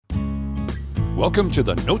Welcome to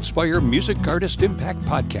the Notespire Music Artist Impact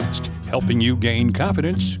Podcast, helping you gain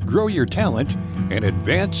confidence, grow your talent, and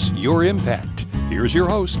advance your impact. Here's your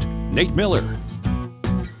host, Nate Miller.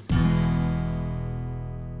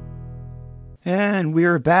 And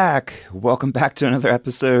we're back. Welcome back to another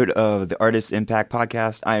episode of the Artist Impact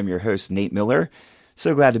Podcast. I am your host, Nate Miller.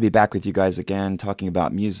 So glad to be back with you guys again, talking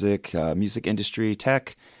about music, music industry,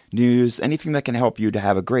 tech, news, anything that can help you to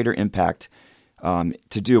have a greater impact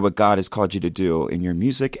to do what God has called you to do in your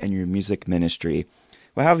music and your music ministry.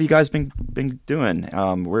 Well, how have you guys been doing?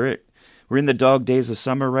 We're in the dog days of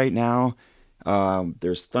summer right now.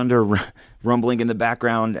 There's thunder rumbling in the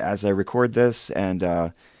background as I record this, and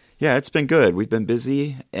yeah, it's been good. We've been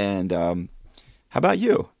busy, and how about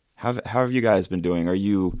you? How have you guys been doing? Are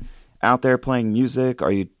you out there playing music?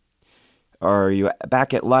 Are you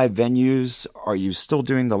back at live venues? Are you still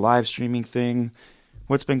doing the live streaming thing?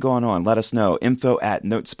 What's been going on? Let us know.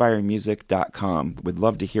 info@notespiremusic.com. Would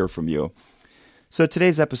love to hear from you. So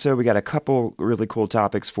today's episode, we got a couple really cool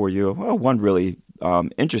topics for you. Well, one really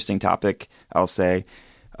interesting topic, I'll say.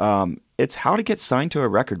 It's how to get signed to a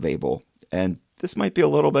record label. And this might be a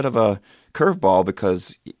little bit of a curveball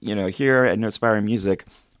because, you know, here at Notespire Music,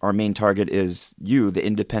 our main target is you, the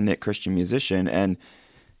independent Christian musician. And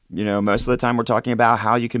you know, most of the time we're talking about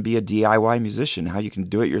how you can be a DIY musician, how you can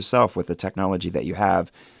do it yourself with the technology that you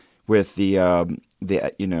have, with the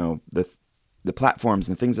platforms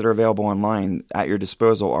and things that are available online at your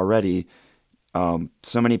disposal already.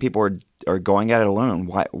 So many people are going at it alone.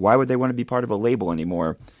 Why would they want to be part of a label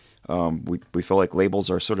anymore? We feel like labels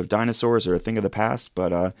are sort of dinosaurs or a thing of the past,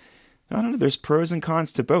 but I don't know. There's pros and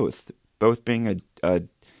cons to both. Both being a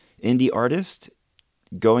indie artist,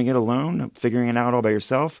 going it alone, figuring it out all by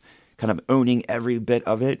yourself, kind of owning every bit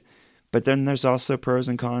of it. But then there's also pros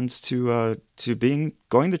and cons to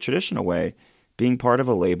going the traditional way, being part of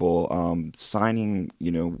a label, signing,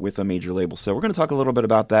 with a major label. So we're going to talk a little bit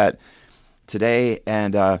about that today,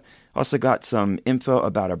 and also got some info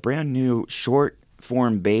about a brand new short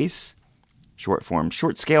scale bass,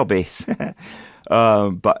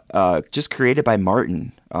 but just created by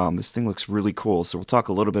Martin. This thing looks really cool, so we'll talk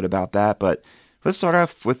a little bit about that, but let's start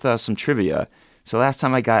off with some trivia. So last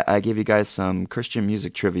time I gave you guys some Christian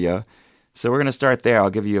music trivia. So we're going to start there. I'll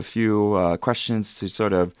give you a few questions to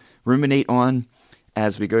sort of ruminate on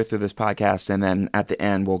as we go through this podcast. And then at the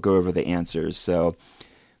end, we'll go over the answers. So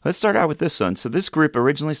let's start out with this one. So this group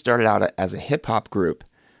originally started out as a hip-hop group,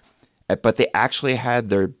 but they actually had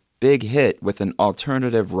their big hit with an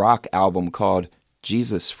alternative rock album called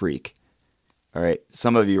Jesus Freak. All right,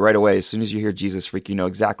 some of you right away, as soon as you hear Jesus Freak, you know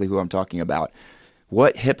exactly who I'm talking about.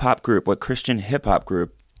 What Christian hip-hop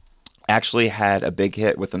group actually had a big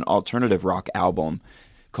hit with an alternative rock album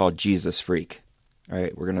called Jesus Freak? All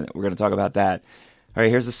right, we're gonna talk about that. All right,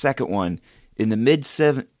 here's the second one. In the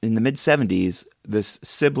mid-70s, this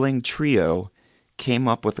sibling trio came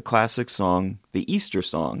up with the classic song, the Easter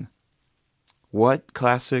Song. What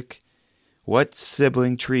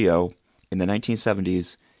sibling trio in the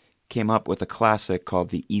 1970s came up with a classic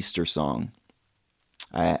called the Easter Song?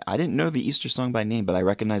 I didn't know the Easter Song by name, but I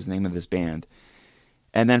recognize the name of this band.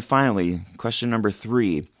 And then finally, question number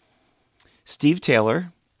 3. Steve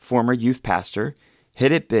Taylor, former youth pastor,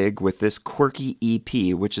 hit it big with this quirky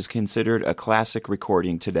EP, which is considered a classic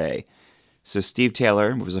recording today. So Steve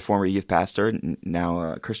Taylor was a former youth pastor,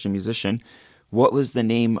 now a Christian musician. What was the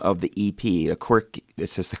name of the EP? It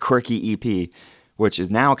says the quirky EP, which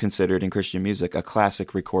is now considered in Christian music a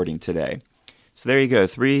classic recording today. So there you go,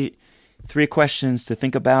 three questions to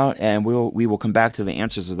think about, and we will come back to the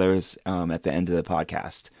answers of those at the end of the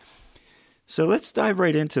podcast. So let's dive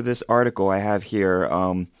right into this article I have here.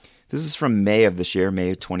 This is from May of this year,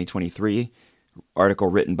 May of 2023,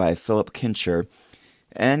 article written by Philip Kincher,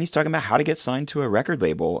 and he's talking about how to get signed to a record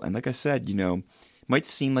label. And like I said, it might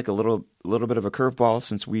seem like a little bit of a curveball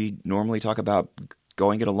since we normally talk about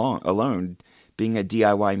going it alone, being a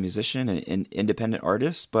DIY musician and an independent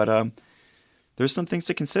artist, but there's some things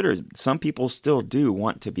to consider. Some people still do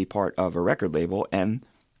want to be part of a record label, and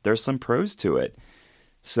there's some pros to it.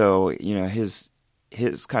 So, his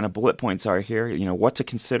kind of bullet points are here, what to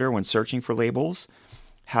consider when searching for labels,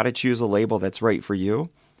 how to choose a label that's right for you,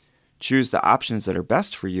 choose the options that are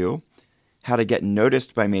best for you, how to get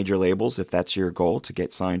noticed by major labels if that's your goal to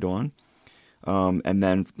get signed on. And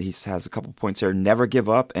then he has a couple points here. Never give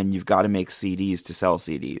up, and you've got to make CDs to sell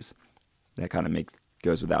CDs. That kind of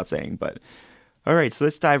goes without saying, but all right, so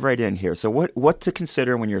let's dive right in here. So what to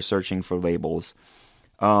consider when you're searching for labels?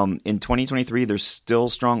 In 2023, there's still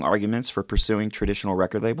strong arguments for pursuing traditional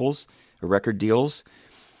record labels or record deals,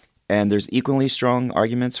 and there's equally strong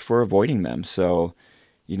arguments for avoiding them. So,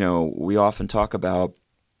 We often talk about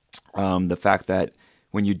the fact that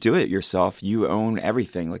when you do it yourself, you own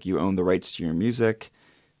everything. Like, you own the rights to your music.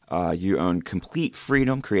 You own complete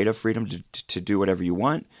freedom, creative freedom to do whatever you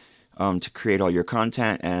want, to create all your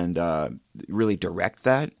content and really direct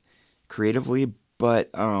that creatively. But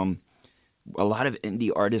a lot of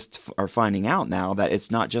indie artists are finding out now that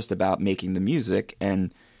it's not just about making the music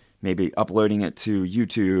and maybe uploading it to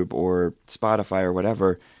YouTube or Spotify or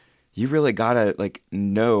whatever. You really gotta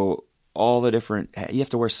know all the different. You have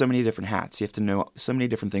to wear so many different hats. You have to know so many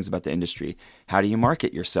different things about the industry. How do you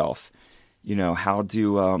market yourself? How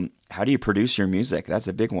do you produce your music? That's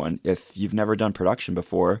a big one. If you've never done production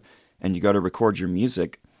before and you go to record your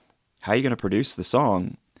music, how are you going to produce the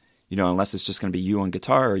song? Unless it's just going to be you on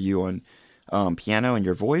guitar or you on piano and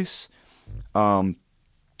your voice.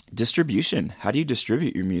 Distribution. How do you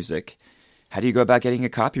distribute your music? How do you go about getting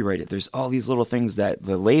it copyrighted? There's all these little things that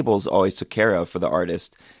the labels always took care of for the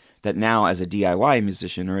artist that now, as a DIY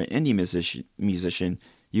musician or an indie musician,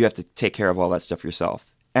 you have to take care of all that stuff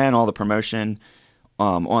yourself. And all the promotion,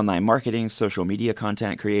 online marketing, social media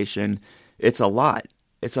content creation. It's a lot.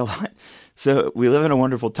 So we live in a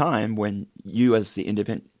wonderful time when you, as the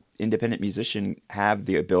independent musician, have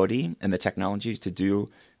the ability and the technology to do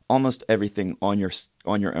almost everything on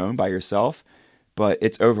your own by yourself. But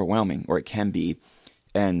it's overwhelming, or it can be.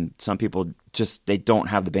 And some people they don't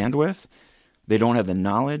have the bandwidth, they don't have the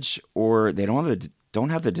knowledge, or they don't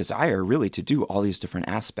have the desire really to do all these different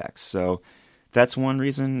aspects. So that's one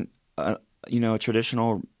reason, a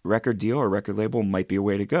traditional record deal or record label might be a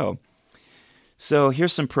way to go. So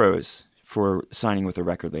here's some pros for signing with a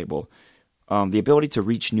record label. The ability to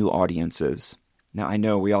reach new audiences. Now, I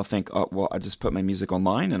know we all think, oh, well, I just put my music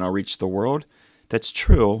online and I'll reach the world. That's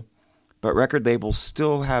true, but record labels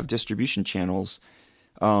still have distribution channels.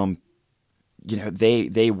 They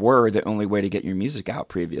were the only way to get your music out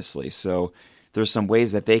previously. So there's some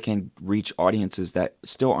ways that they can reach audiences that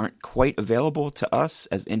still aren't quite available to us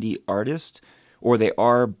as indie artists, or they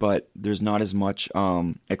are, but there's not as much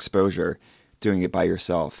exposure doing it by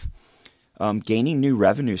yourself. Gaining new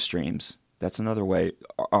revenue streams. That's another way.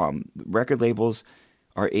 Record labels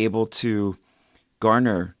are able to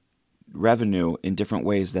garner revenue in different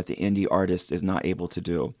ways that the indie artist is not able to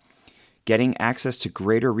do. Getting access to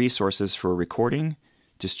greater resources for recording,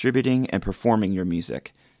 distributing, and performing your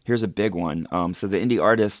music. Here's a big one. So the indie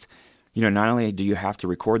artist, not only do you have to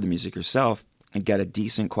record the music yourself and get a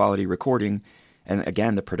decent quality recording, and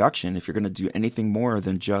again, the production, if you're going to do anything more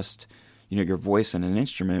than just, your voice and an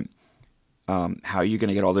instrument, how are you going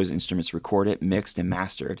to get all those instruments recorded, mixed, and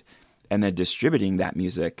mastered, and then distributing that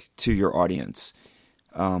music to your audience?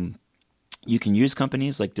 You can use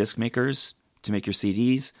companies like disc makers to make your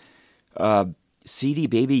CDs. CD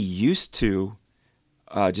Baby used to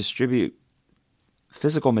distribute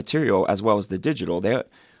physical material as well as the digital.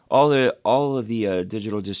 All of the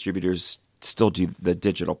digital distributors still do the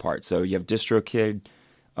digital part. So you have DistroKid,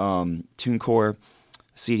 TuneCore,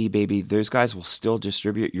 CD Baby. Those guys will still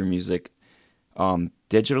distribute your music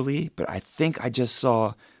digitally. But I think I just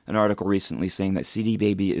saw an article recently saying that CD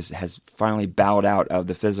Baby has finally bowed out of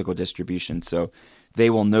the physical distribution. So they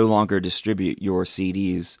will no longer distribute your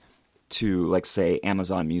CDs to, like, say,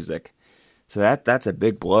 Amazon Music. So that's a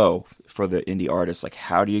big blow for the indie artists. Like,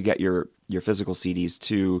 how do you get your physical CDs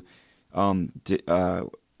to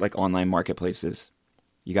like online marketplaces?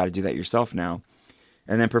 You got to do that yourself now.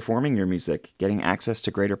 And then performing your music, getting access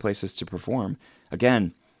to greater places to perform.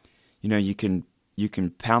 Again, you can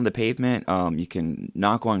pound the pavement. You can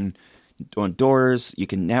knock on doors. You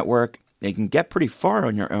can network. You can get pretty far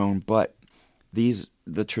on your own. But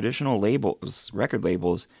the traditional labels, record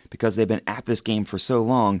labels, because they've been at this game for so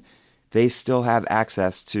long, they still have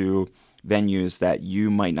access to venues that you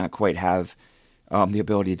might not quite have the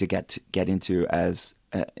ability to get into as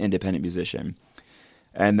an independent musician.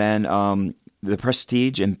 And then the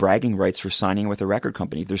prestige and bragging rights for signing with a record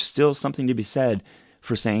company. There's still something to be said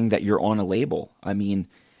for saying that you're on a label. I mean,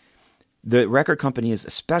 the record companies,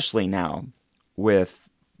 especially now with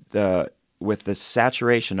the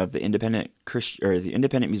saturation of the independent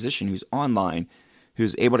musician who's online,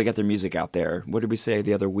 who's able to get their music out there. What did we say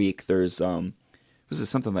the other week? There's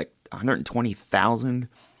something like 120,000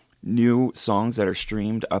 new songs that are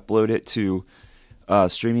streamed, uploaded to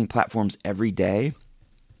streaming platforms every day.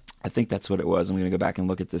 I think that's what it was. I'm going to go back and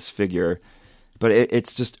look at this figure. But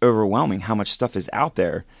it's just overwhelming how much stuff is out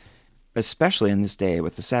there, especially in this day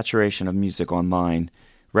with the saturation of music online.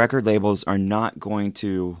 Record labels are not going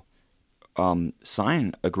to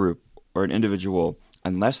sign a group or an individual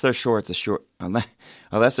unless they're sure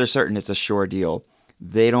unless they're certain it's a sure deal.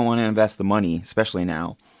 They don't want to invest the money, especially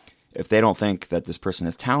now, if they don't think that this person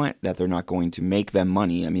has talent, that they're not going to make them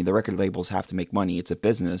money. I mean, the record labels have to make money. It's a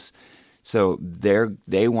business. So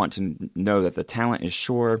they want to know that the talent is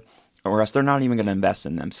sure, or else they're not even going to invest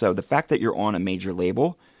in them. So the fact that you're on a major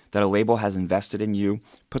label, that a label has invested in you,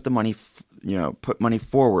 put money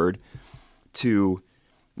forward to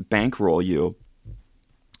bankroll you,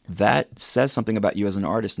 that says something about you as an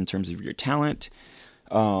artist in terms of your talent,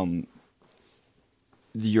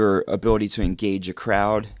 your ability to engage a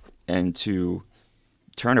crowd and to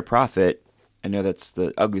turn a profit. I know that's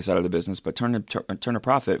the ugly side of the business, but turn a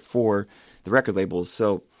profit for the record labels.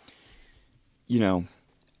 So,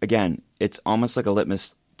 again, it's almost like a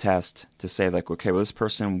litmus test to say, like, okay, well, this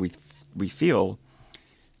person we feel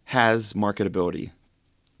has marketability.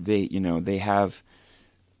 They have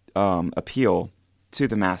appeal to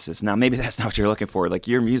the masses. Now, maybe that's not what you're looking for. Like,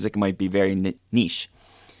 your music might be very niche,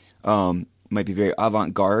 might be very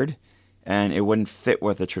avant-garde, and it wouldn't fit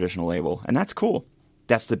with a traditional label, and that's cool.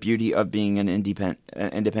 That's the beauty of being an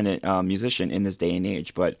independent musician in this day and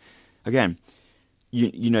age. But again,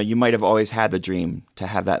 you might have always had the dream to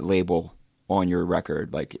have that label on your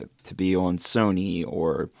record, like to be on Sony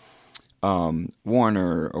or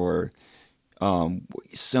Warner or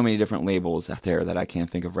so many different labels out there that I can't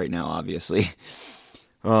think of right now, obviously.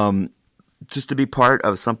 Just to be part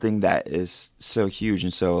of something that is so huge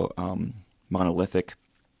and so monolithic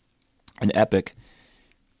and epic,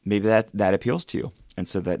 maybe that appeals to you. And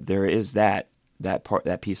so that there is that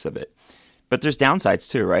piece of it. But there's downsides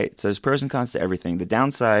too, right? So there's pros and cons to everything. The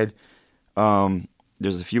downside,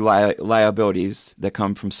 there's a few liabilities that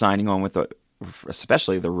come from signing on with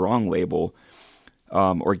especially the wrong label,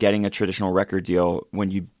 or getting a traditional record deal when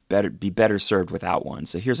you be better served without one.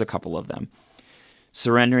 So here's a couple of them.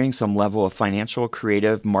 Surrendering some level of financial,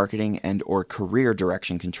 creative, marketing, and or career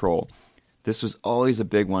direction control. This was always a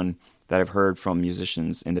big one that I've heard from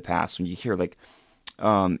musicians in the past. When you hear like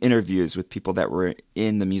interviews with people that were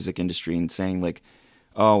in the music industry and saying like,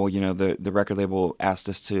 oh, well, the record label asked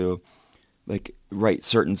us to like write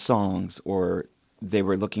certain songs, or they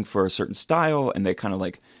were looking for a certain style and they kind of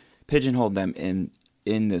like pigeonholed them in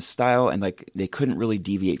this style, and like they couldn't really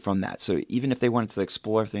deviate from that. So even if they wanted to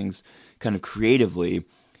explore things kind of creatively,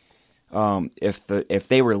 if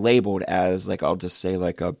they were labeled as like, I'll just say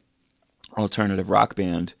like a alternative rock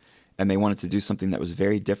band, and they wanted to do something that was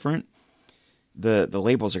very different, the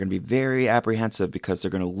labels are going to be very apprehensive because they're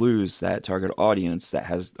going to lose that target audience that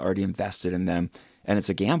has already invested in them, and it's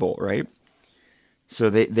a gamble, right? So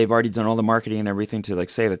they've already done all the marketing and everything to like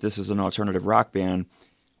say that this is an alternative rock band.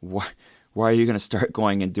 Why are you going to start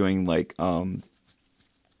going and doing like I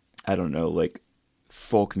don't know, like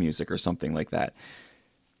folk music or something like that?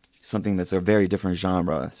 Something that's a very different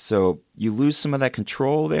genre. So you lose some of that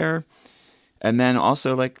control there. And then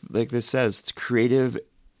also like this says, creative,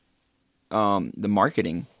 the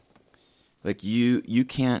marketing, like you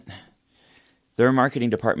can't, their marketing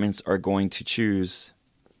departments are going to choose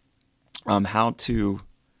how to,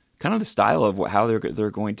 kind of the style of how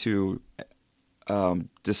they're going to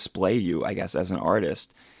display you, I guess, as an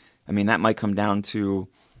artist. I mean, that might come down to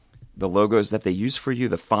the logos that they use for you,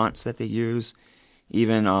 the fonts that they use,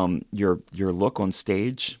 even your look on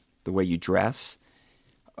stage, the way you dress.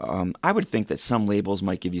 I would think that some labels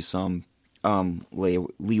might give you some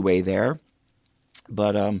leeway there,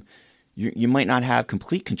 but you might not have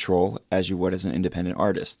complete control as you would as an independent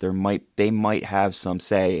artist. They might have some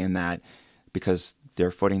say in that because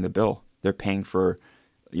they're footing the bill. They're paying for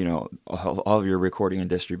all of your recording and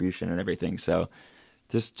distribution and everything. So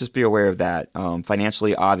just be aware of that.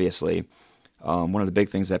 Financially, obviously, one of the big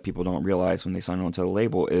things that people don't realize when they sign on to the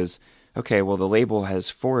label is, okay, well, the label has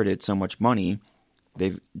forwarded so much money.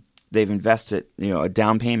 They've invested, a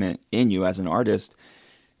down payment in you as an artist.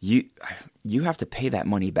 You have to pay that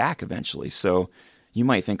money back eventually. So you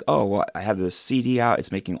might think, oh, well, I have this CD out.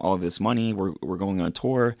 It's making all of this money. We're going on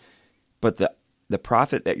tour. But the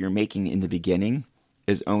profit that you're making in the beginning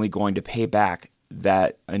is only going to pay back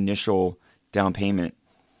that initial down payment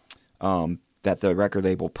that the record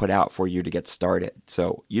label put out for you to get started.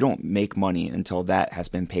 So you don't make money until that has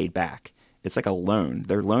been paid back. It's like a loan.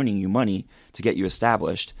 They're loaning you money to get you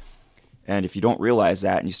established. And if you don't realize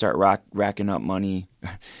that and you start racking up money,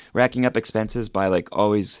 racking up expenses by like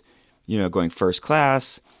always, going first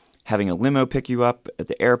class, having a limo pick you up at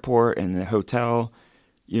the airport and the hotel,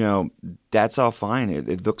 that's all fine.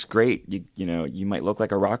 It looks great. You might look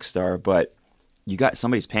like a rock star, but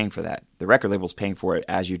somebody's paying for that. The record label's paying for it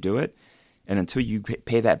as you do it. And until you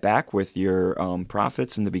pay that back with your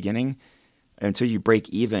profits in the beginning, until you break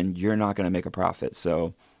even, you're not going to make a profit.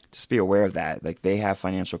 So just be aware of that. Like, they have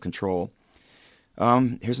financial control.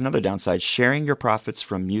 Here's another downside: sharing your profits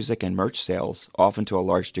from music and merch sales, often to a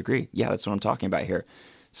large degree. Yeah, that's what I'm talking about here.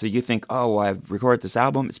 So you think, oh, well, I've recorded this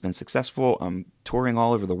album, it's been successful, I'm touring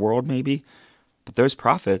all over the world maybe, but those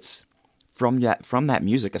profits from that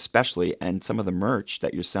music especially, and some of the merch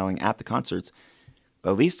that you're selling at the concerts,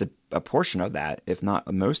 at least a portion of that, if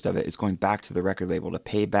not most of it, is going back to the record label to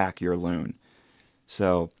pay back your loan.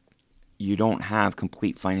 So you don't have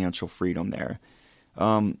complete financial freedom there.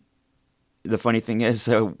 The funny thing is,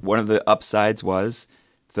 so one of the upsides was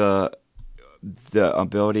the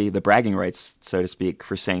ability, the bragging rights, so to speak,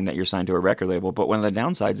 for saying that you're signed to a record label. But one of the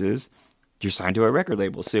downsides is you're signed to a record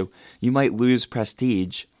label. So you might lose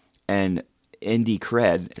prestige and indie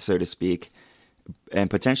cred, so to speak, and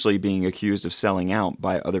potentially being accused of selling out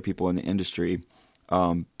by other people in the industry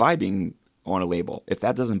by being on a label. If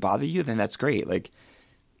that doesn't bother you, then that's great. Like,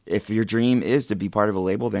 if your dream is to be part of a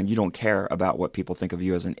label, then you don't care about what people think of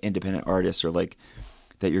you as an independent artist, or like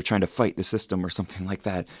that you're trying to fight the system or something like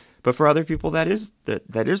that. But for other people, that is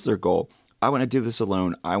their goal. I want to do this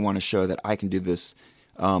alone. I want to show that I can do this.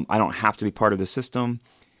 I don't have to be part of the system.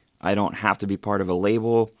 I don't have to be part of a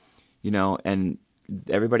label, and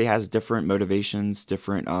everybody has different motivations,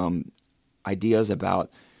 different ideas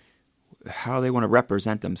about how they want to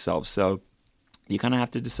represent themselves. So you kind of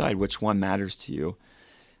have to decide which one matters to you.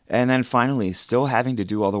 And then finally, still having to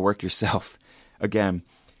do all the work yourself. Again,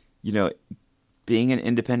 being an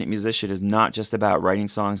independent musician is not just about writing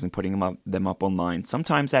songs and putting them up online.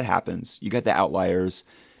 Sometimes that happens. You get the outliers,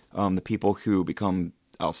 the people who become,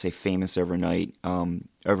 I'll say, famous overnight,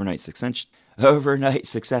 overnight successes.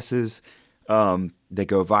 They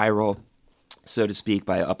go viral, so to speak,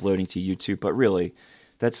 by uploading to YouTube. But really,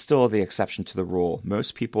 that's still the exception to the rule.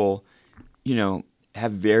 Most people,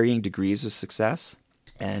 have varying degrees of success,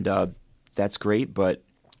 and that's great. But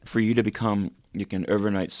for you to become an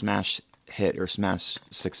overnight smash hit or smash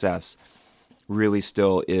success really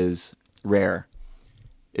still is rare.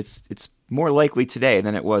 It's more likely today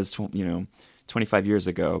than it was 25 years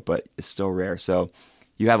ago, but it's still rare. So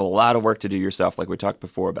you have a lot of work to do yourself, like we talked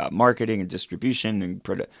before about marketing and distribution and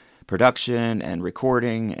production and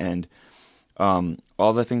recording and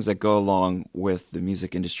all the things that go along with the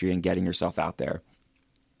music industry and getting yourself out there.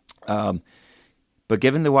 But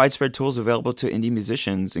given the widespread tools available to indie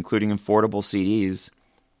musicians, including affordable CDs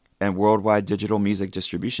and worldwide digital music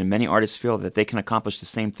distribution, many artists feel that they can accomplish the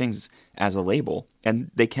same things as a label. And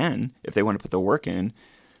they can, if they want to put the work in.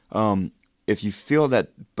 If you feel that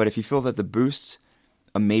the boosts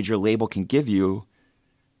a major label can give you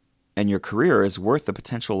and your career is worth the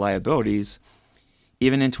potential liabilities,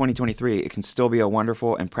 even in 2023, it can still be a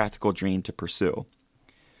wonderful and practical dream to pursue.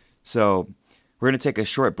 So we're going to take a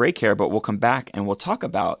short break here, but we'll come back and we'll talk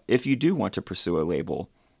about if you do want to pursue a label,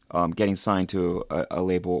 getting signed to a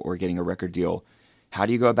label or getting a record deal. How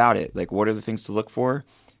do you go about it? Like, what are the things to look for,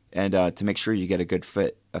 and to make sure you get a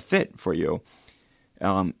fit for you.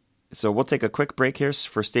 So we'll take a quick break here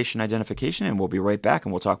for station identification, and we'll be right back,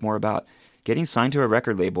 and we'll talk more about getting signed to a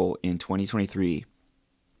record label in 2023.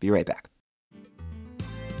 Be right back.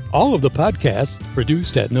 All of the podcasts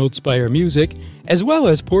produced at Notespire Music, as well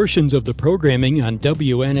as portions of the programming on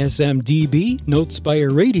WNSM-DB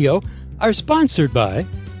Notespire Radio, are sponsored by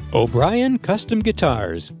O'Brien Custom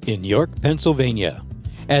Guitars in York, Pennsylvania.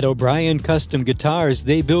 At O'Brien Custom Guitars,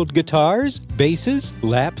 they build guitars, basses,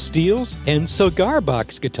 lap steels, and cigar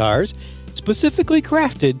box guitars specifically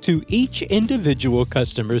crafted to each individual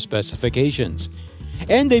customer's specifications.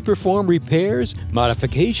 And they perform repairs,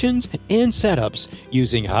 modifications, and setups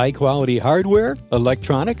using high-quality hardware,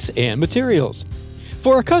 electronics, and materials.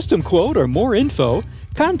 For a custom quote or more info,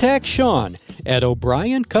 contact Sean at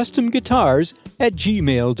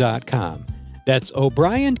o'briencustomguitars@gmail.com. That's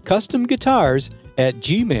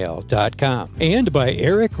o'briencustomguitars@gmail.com. And by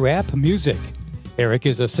Eric Rapp Music. Eric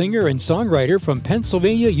is a singer and songwriter from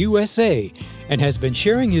Pennsylvania, USA, and has been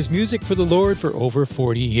sharing his music for the Lord for over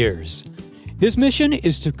 40 years. His mission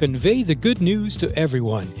is to convey the good news to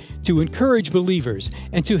everyone, to encourage believers,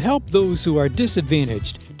 and to help those who are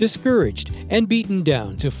disadvantaged, discouraged, and beaten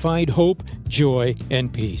down to find hope, joy,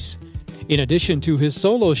 and peace. In addition to his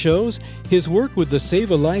solo shows, his work with the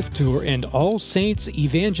Save a Life Tour and All Saints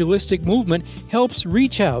Evangelistic Movement helps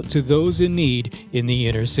reach out to those in need in the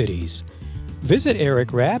inner cities. Visit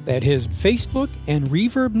Eric Rapp at his Facebook and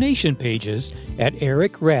Reverb Nation pages at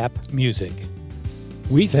Eric Rapp Music.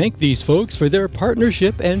 We thank these folks for their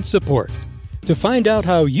partnership and support. To find out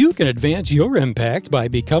how you can advance your impact by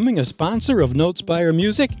becoming a sponsor of Notespire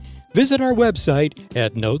Music, visit our website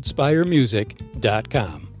at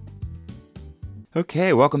notespiremusic.com.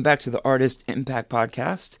 Okay, welcome back to the Artist Impact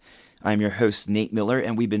Podcast. I'm your host, Nate Miller,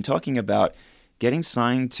 and we've been talking about getting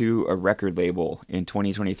signed to a record label in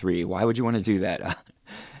 2023, why would you want to do that?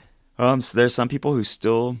 So there's some people who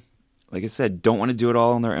still, like I said, don't want to do it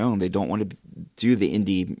all on their own. They don't want to do the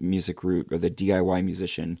indie music route or the DIY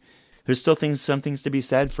musician. There's still some things to be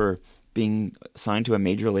said for being signed to a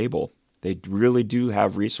major label. They really do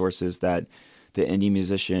have resources that the indie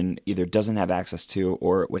musician either doesn't have access to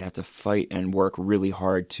or would have to fight and work really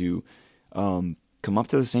hard to come up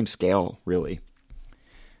to the same scale, really.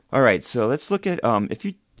 All right, so let's look at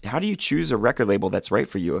how do you choose a record label that's right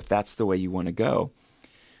for you if that's the way you want to go?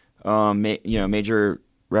 Major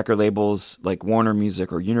record labels like Warner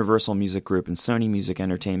Music or Universal Music Group and Sony Music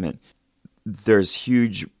Entertainment. There's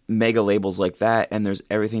huge mega labels like that, and there's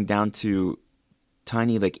everything down to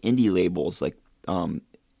tiny like indie labels, like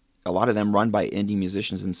a lot of them run by indie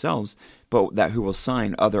musicians themselves, but that who will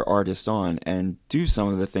sign other artists on and do some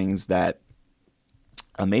of the things that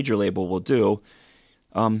a major label will do,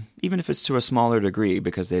 even if it's to a smaller degree,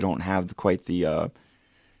 because they don't have quite the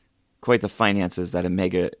finances that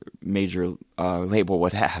a major label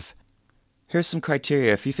would have. Here's some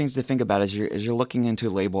criteria, a few things to think about as you're looking into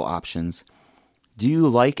label options. Do you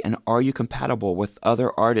like and are you compatible with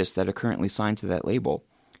other artists that are currently signed to that label?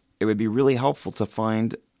 It would be really helpful to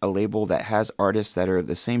find a label that has artists that are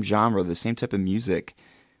the same genre, the same type of music,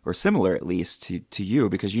 or similar at least to you,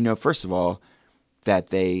 because you know, first of all, that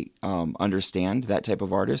they understand that type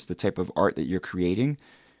of artist, the type of art that you're creating,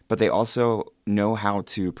 but they also know how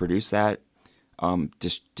to produce that,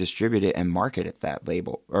 distribute it, and market it, that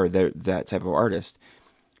label, or that type of artist.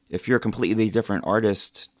 If you're a completely different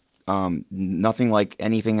artist, nothing like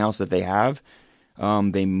anything else that they have,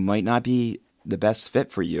 they might not be the best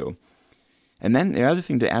fit for you. And then the other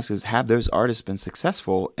thing to ask is, have those artists been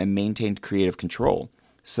successful and maintained creative control?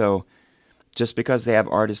 So just because they have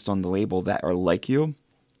artists on the label that are like you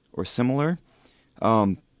or similar,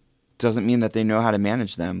 doesn't mean that they know how to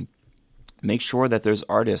manage them. Make sure that those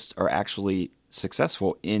artists are actually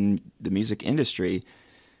successful in the music industry,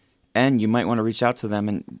 and you might want to reach out to them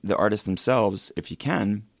and the artists themselves, if you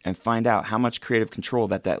can, and find out how much creative control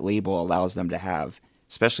that label allows them to have,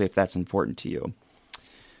 especially if that's important to you.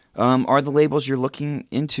 Are the labels you're looking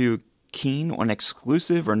into keen on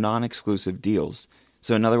exclusive or non-exclusive deals?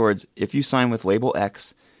 So in other words, if you sign with label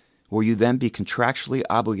X, will you then be contractually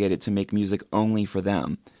obligated to make music only for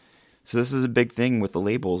them? So this is a big thing with the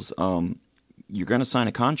labels. You're going to sign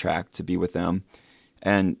a contract to be with them,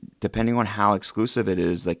 and depending on how exclusive it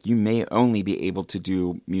is, like, you may only be able to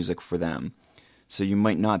do music for them. So you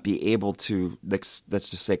might not be able to, let's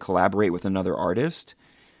just say, collaborate with another artist,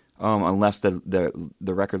 unless the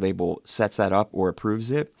record label sets that up or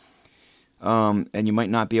approves it. And you might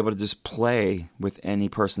not be able to just play with any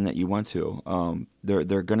person that you want to. There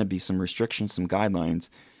are going to be some restrictions, some guidelines.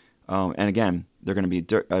 And again, they're going to be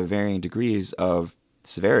varying degrees of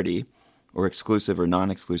severity, or exclusive or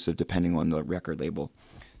non-exclusive, depending on the record label.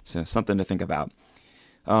 So something to think about.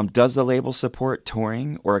 Does the label support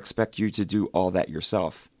touring or expect you to do all that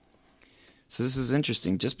yourself? So this is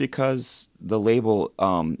interesting. Just because the label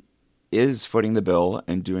is footing the bill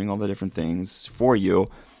and doing all the different things for you,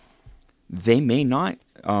 they may not.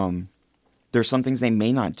 There's some things they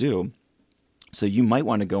may not do. So you might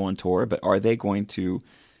want to go on tour, but are they going to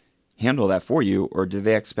handle that for you, or do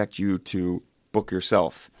they expect you to book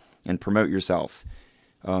yourself and promote yourself?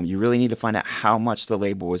 You really need to find out how much the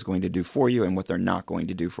label is going to do for you and what they're not going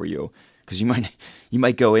to do for you, because you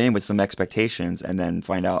might go in with some expectations and then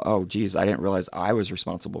find out, oh geez, I didn't realize I was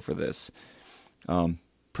responsible for this.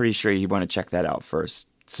 Pretty sure you want to check that out first,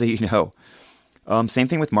 so you know. Same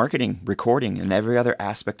thing with marketing, recording, and every other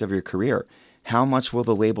aspect of your career. How much will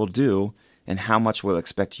the label do, and how much will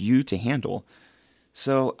expect you to handle?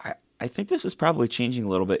 So I think this is probably changing a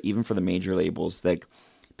little bit, even for the major labels, that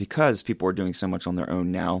because people are doing so much on their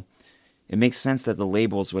own now, it makes sense that the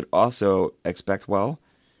labels would also expect, well,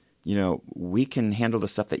 you know, we can handle the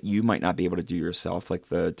stuff that you might not be able to do yourself, like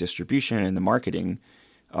the distribution and the marketing,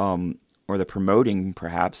 or the promoting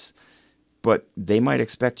perhaps, but they might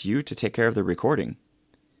expect you to take care of the recording,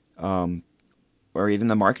 or even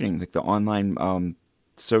the marketing, like the online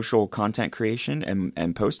social content creation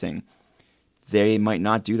and posting. They might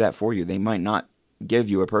not do that for you. They might not give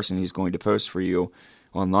you a person who's going to post for you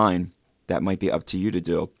online. That might be up to you to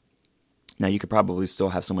do. Now, you could probably still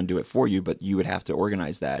have someone do it for you, but you would have to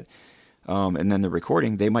organize that. And then the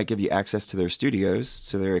recording, they might give you access to their studios,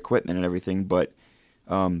 to their equipment and everything, but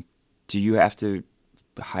do you have to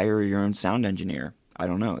hire your own sound engineer? I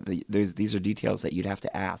don't know. These are details that you'd have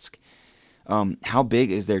to ask. How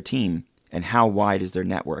big is their team, and how wide is their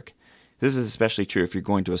network? This is especially true if you're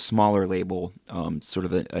going to a smaller label, sort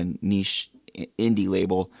of a niche indie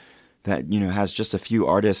label. that, has just a few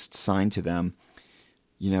artists signed to them,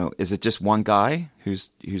 is it just one guy who's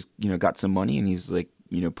got some money and he's like,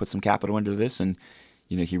 put some capital into this and,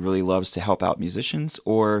 he really loves to help out musicians?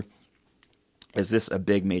 Or is this a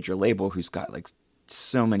big major label who's got like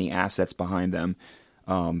so many assets behind them,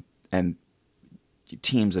 and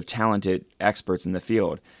teams of talented experts in the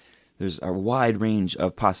field? There's a wide range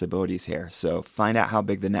of possibilities here. So find out how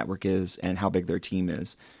big the network is and how big their team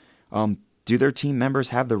is. Do their team members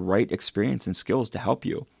have the right experience and skills to help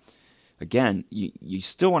you? Again, you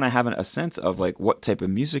still want to have a sense of like what type of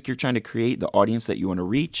music you're trying to create, the audience that you want to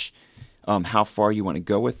reach, how far you want to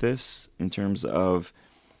go with this in terms of,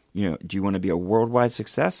 do you want to be a worldwide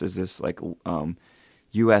success? Is this like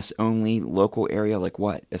U.S. only, local area? Like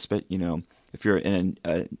what? If you're in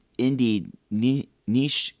an indie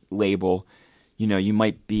niche label, you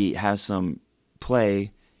might have some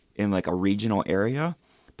play in like a regional area,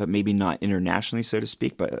 but maybe not internationally, so to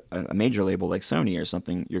speak. But a major label like Sony or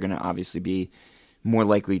something, you're going to obviously be more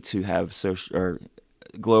likely to have social or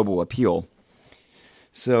global appeal.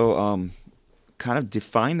 So kind of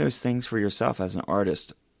define those things for yourself as an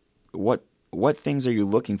artist. What things are you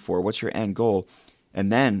looking for? What's your end goal?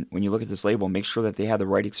 And then when you look at this label, make sure that they have the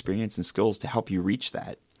right experience and skills to help you reach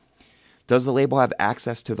that. Does the label have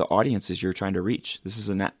access to the audiences you're trying to reach? This is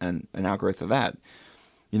an outgrowth of that.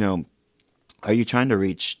 Are you trying to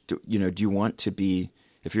reach, do you want to be,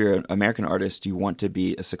 if you're an American artist, do you want to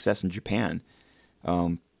be a success in Japan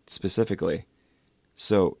specifically?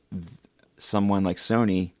 So someone like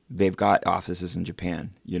Sony, they've got offices in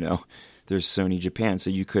Japan, there's Sony Japan. So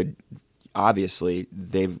you could, obviously,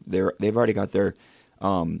 they've already got their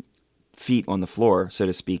feet on the floor, so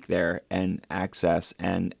to speak, there, and access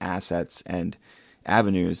and assets and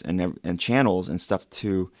avenues and channels and stuff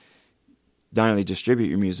to not only distribute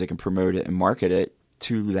your music and promote it and market it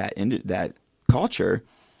to that culture,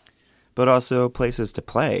 but also places to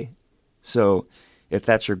play. So if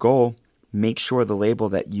that's your goal, make sure the label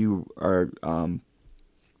that you are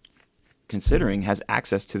considering has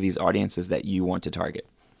access to these audiences that you want to target.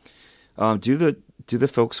 Do the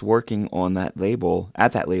folks working on that label,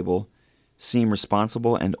 at that label, seem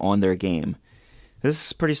responsible and on their game? This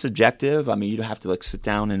is pretty subjective. I mean, you'd have to like sit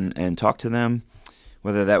down and talk to them,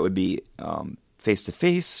 whether that would be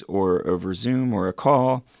face-to-face or over Zoom or a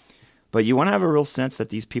call. But you want to have a real sense that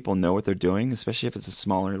these people know what they're doing, especially if it's a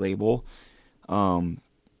smaller label.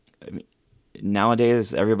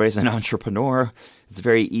 Nowadays, everybody's an entrepreneur. It's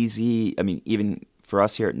very easy. I mean, even for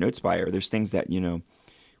us here at Notespire, there's things that,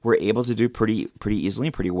 we're able to do pretty easily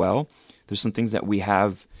and pretty well. There's some things that we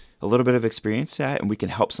have a little bit of experience at, and we can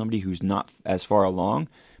help somebody who's not as far along.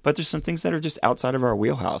 But there's some things that are just outside of our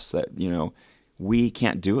wheelhouse that, we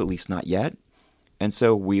can't do, at least not yet. And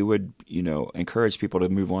so we would, encourage people to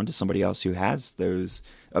move on to somebody else who has those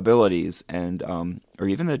abilities and, or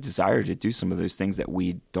even the desire to do some of those things that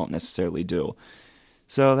we don't necessarily do.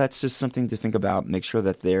 So that's just something to think about. Make sure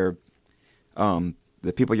that they're,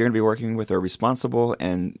 the people you're going to be working with are responsible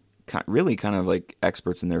and really kind of like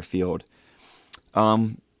experts in their field.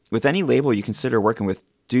 With any label you consider working with,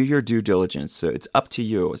 do your due diligence. So it's up to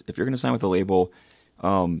you. If you're going to sign with a label,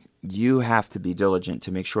 you have to be diligent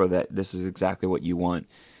to make sure that this is exactly what you want.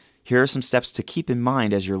 Here are some steps to keep in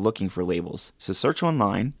mind as you're looking for labels. So search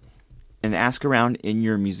online and ask around in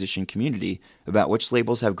your musician community about which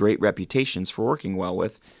labels have great reputations for working well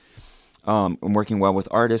with, and working well with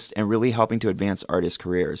artists and really helping to advance artists'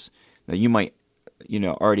 careers. Now you might,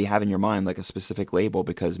 already have in your mind like a specific label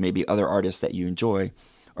because maybe other artists that you enjoy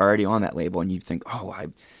are already on that label, and you think, oh,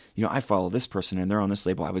 I follow this person and they're on this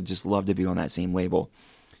label. I would just love to be on that same label.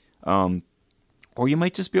 Or you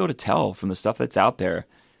might just be able to tell from the stuff that's out there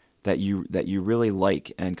that you really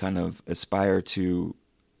like and kind of aspire to,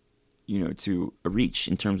 to reach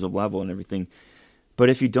in terms of level and everything. But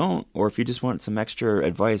if you don't, or if you just want some extra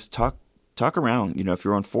advice, talk around. If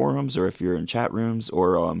you're on forums or if you're in chat rooms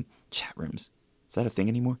or chat rooms, is that a thing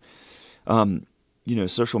anymore?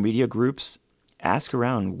 Social media groups. Ask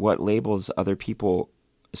around what labels other people,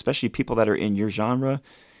 especially people that are in your genre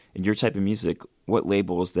and your type of music, what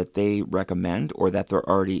labels that they recommend or that they're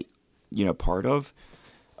already, part of.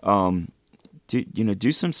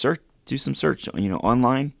 Do some search,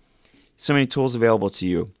 online. So many tools available to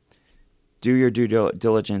you. Do your due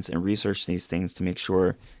diligence and research these things to make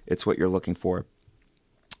sure it's what you're looking for.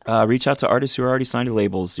 Reach out to artists who are already signed to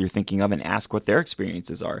labels you're thinking of and ask what their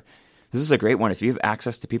experiences are. This is a great one. If you have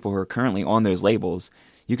access to people who are currently on those labels,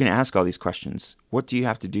 you can ask all these questions. What do you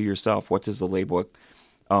have to do yourself? What does the label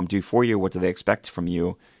do for you? What do they expect from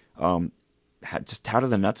you? How do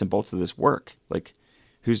the nuts and bolts of this work? Like,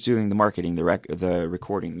 who's doing the marketing, the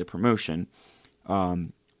recording, the promotion?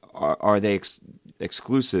 are they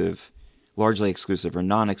exclusive, largely exclusive, or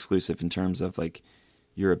non-exclusive in terms of like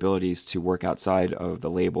your abilities to work outside of the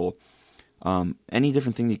label. Any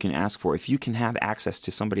different thing that you can ask for. If you can have access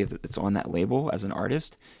to somebody that's on that label as an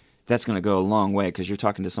artist, that's going to go a long way, because you're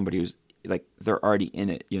talking to somebody who's like, they're already in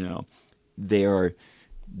it, you know. They're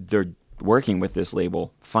working with this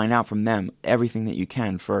label. Find out from them everything that you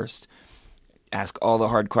can first. Ask all the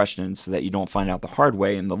hard questions so that you don't find out the hard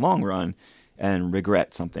way in the long run and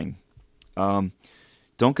regret something.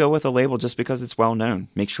 Don't go with a label just because it's well known.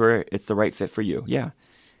 Make sure it's the right fit for you. Yeah.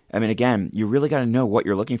 I mean, again, you really got to know what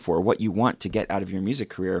you're looking for, what you want to get out of your music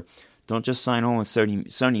career. Don't just sign on with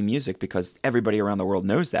Sony Music because everybody around the world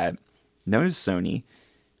knows Sony.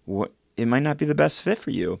 It might not be the best fit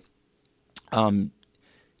for you.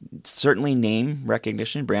 Certainly name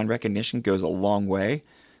recognition, brand recognition goes a long way,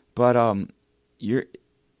 but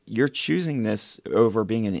you're choosing this over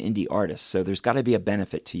being an indie artist, so there's got to be a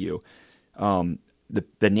benefit to you.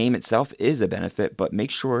 The name itself is a benefit, but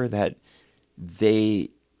make sure that they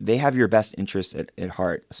have your best interest at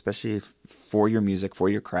heart, especially for your music, for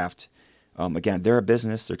your craft. Again, they're a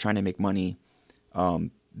business; they're trying to make money.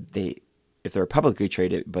 If they're a publicly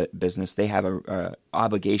traded business, they have a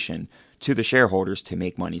obligation to the shareholders to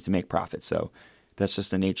make money, to make profit. So that's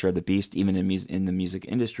just the nature of the beast, even in the music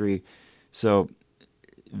industry. So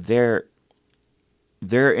their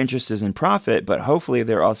interest is in profit, but hopefully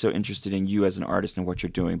they're also interested in you as an artist and what you're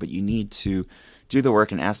doing. But you need to do the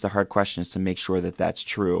work and ask the hard questions to make sure that that's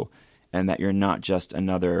true and that you're not just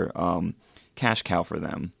another cash cow for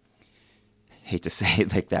them. Hate to say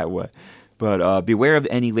it like that, but beware of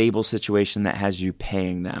any label situation that has you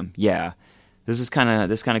paying them. Yeah, this kind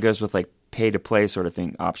of goes with like pay to play sort of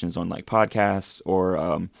thing, options on like podcasts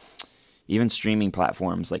or even streaming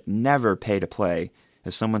platforms. Like never pay to play.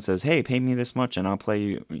 If someone says, "Hey, pay me this much and I'll play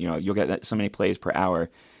you," you know, you'll get so many plays per hour.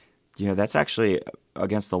 You know, that's actually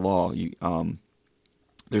against the law.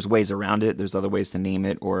 There's ways around it. There's other ways to name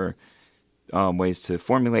it or ways to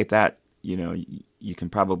formulate that. You know, you can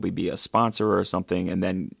probably be a sponsor or something, and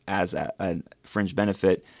then as a fringe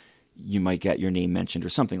benefit, you might get your name mentioned or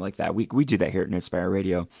something like that. We do that here at Inspire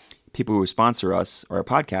Radio. People who sponsor us or our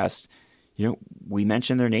podcast, you know, we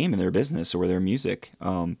mention their name and their business or their music.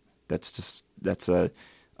 That's a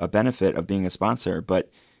benefit of being a sponsor,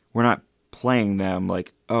 but we're not playing them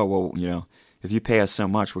like, oh, well, you know, if you pay us so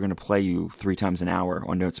much, we're going to play you 3 times an hour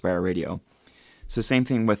on No Inspire Radio. So same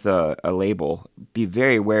thing with a label. Be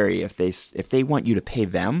very wary if they want you to pay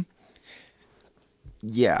them.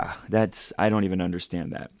 Yeah, I don't even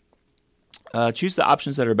understand that. Choose the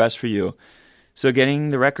options that are best for you. So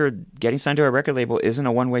getting signed to a record label isn't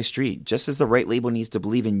a one-way street. Just as the right label needs to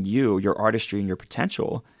believe in you, your artistry, and your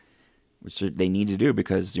potential, which they need to do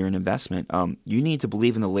because you're an investment, you need to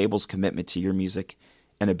believe in the label's commitment to your music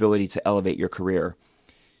and ability to elevate your career.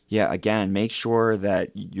 Yeah, again, make sure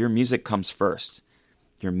that your music comes first.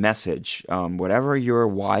 Your message, whatever your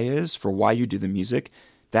why is for why you do the music,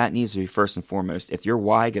 that needs to be first and foremost. If your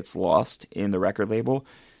why gets lost in the record label,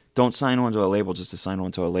 don't sign on to a label just to sign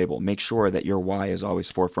on to a label. Make sure that your why is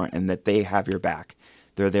always forefront and that they have your back.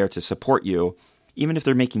 They're there to support you. Even if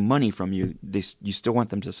they're making money from you, you still want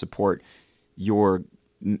them to support your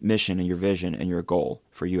mission and your vision and your goal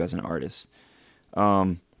for you as an artist.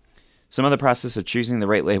 Some of the process of choosing the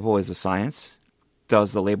right label is a science.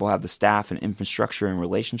 Does the label have the staff and infrastructure and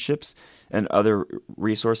relationships and other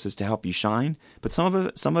resources to help you shine? But some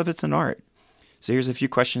of it's an art. So here's a few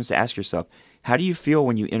questions to ask yourself. How do you feel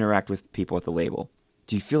when you interact with people at the label?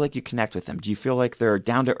 Do you feel like you connect with them? Do you feel like they're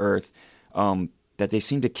down to earth, that they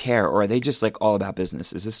seem to care, or are they just like all about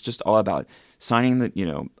business? Is this just all about signing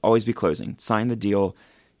the, always be closing, sign the deal,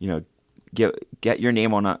 get your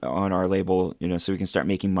name on our label, so we can start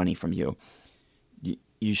making money from you.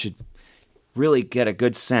 You should really get a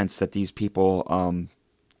good sense that these people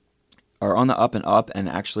are on the up and up and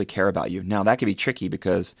actually care about you. Now that can be tricky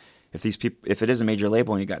because if it is a major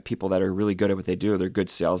label and you got people that are really good at what they do, they're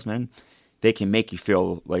good salesmen, they can make you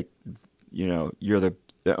feel like you're the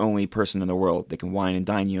only person in the world. They can wine and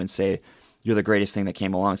dine you and say you're the greatest thing that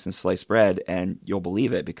came along since sliced bread, and you'll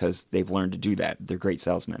believe it because they've learned to do that. They're great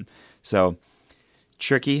salesmen. So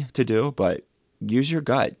tricky to do, but use your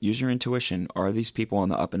gut, use your intuition. Are these people on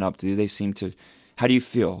the up and up? How do you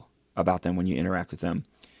feel about them when you interact with them?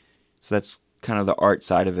 So that's kind of the art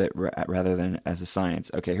side of it rather than as a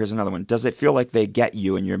science. Okay, here's another one. Does it feel like they get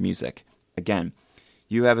you and your music? Again,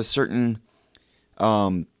 you have a certain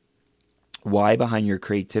why behind your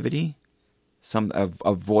creativity,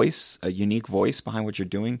 a voice, a unique voice behind what you're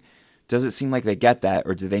doing. Does it seem like they get that,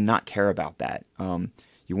 or do they not care about that?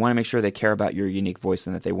 You You want to make sure they care about your unique voice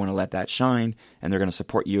and that they want to let that shine, and they're going to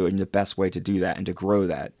support you in the best way to do that and to grow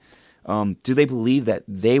that. Do they believe that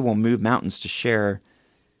they will move mountains to share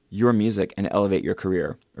your music and elevate your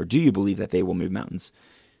career? Or do you believe that they will move mountains?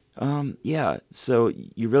 Yeah, so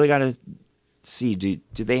you really got to see, do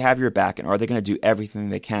they have your back, and are they going to do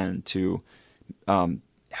everything they can to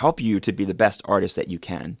help you to be the best artist that you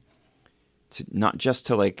can? Not just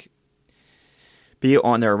to like be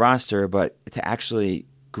on their roster, but to actually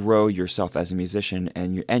grow yourself as a musician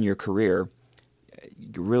and your career.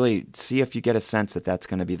 Really see if you get a sense that that's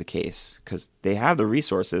going to be the case, because they have the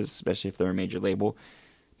resources, especially if they're a major label.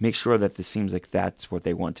 Make sure that this seems like that's what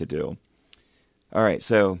they want to do. All right,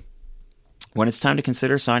 so when it's time to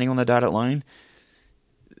consider signing on the dotted line,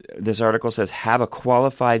 this article says, have a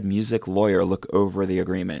qualified music lawyer look over the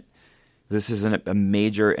agreement. This is a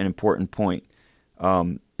major and important point.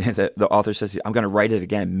 The author says, I'm going to write it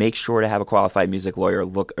again. Make sure to have a qualified music lawyer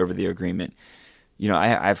look over the agreement. You know,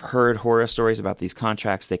 I've heard horror stories about these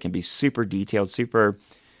contracts. They can be super detailed, super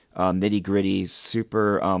nitty-gritty,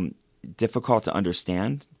 super difficult to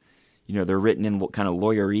understand. You know, they're written in kind of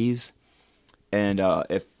lawyerese. And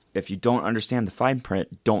if you don't understand the fine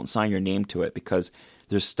print, don't sign your name to it, because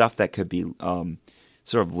there's stuff that could be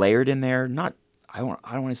sort of layered in there. I don't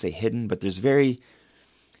want to say hidden, but there's very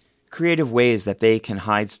creative ways that they can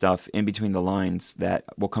hide stuff in between the lines that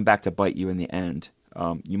will come back to bite you in the end.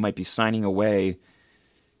 You might be signing away.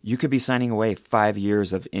 You could be signing away 5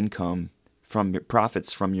 years of income from your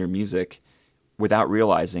profits from your music without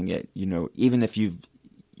realizing it. You know, even if you've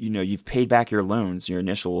paid back your loans, your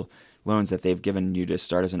initial loans that they've given you to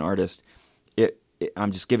start as an artist.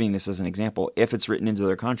 I'm just giving this as an example. If it's written into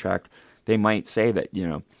their contract, they might say that, you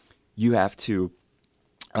know, you have to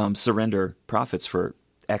surrender profits for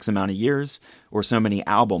X amount of years or so many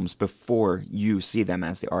albums before you see them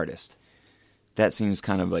as the artist. That seems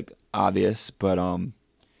kind of like obvious, but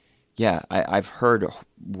yeah, I've heard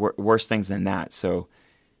worse things than that. So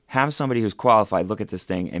have somebody who's qualified look at this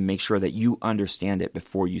thing and make sure that you understand it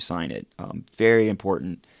before you sign it. Very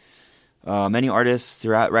important. Many artists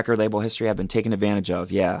throughout record label history have been taken advantage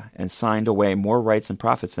of, and signed away more rights and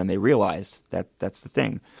profits than they realized. That's the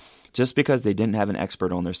thing. Just because they didn't have an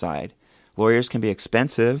expert on their side. Lawyers can be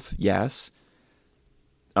expensive, yes,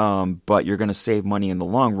 but you're going to save money in the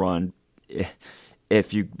long run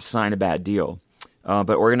if you sign a bad deal.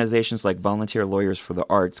 But organizations like Volunteer Lawyers for the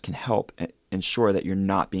Arts can help ensure that you're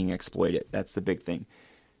not being exploited. That's the big thing.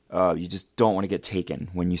 You just don't want to get taken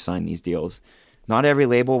when you sign these deals. Not every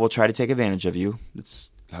label will try to take advantage of you.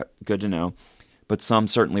 It's good to know. But some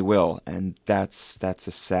certainly will, and that's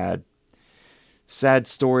a sad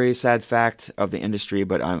story, sad fact of the industry,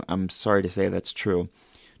 but I'm sorry to say that's true.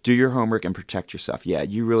 Do your homework and protect yourself. Yeah,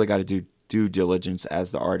 you really got to do due diligence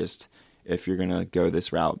as the artist if you're going to go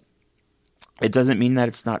this route. It doesn't mean that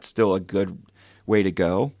it's not still a good way to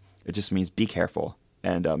go. It just means be careful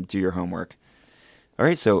and do your homework. All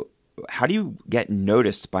right, so how do you get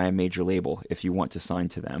noticed by a major label if you want to sign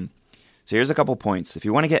to them? So here's a couple points. If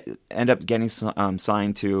you want to end up getting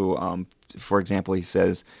signed to, for example, he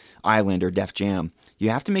says Island or Def Jam, you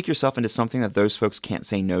have to make yourself into something that those folks can't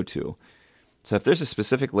say no to. So if there's a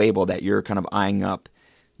specific label that you're kind of eyeing up,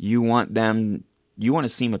 you want to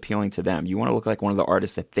seem appealing to them. You want to look like one of the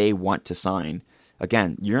artists that they want to sign.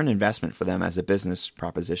 Again, you're an investment for them as a business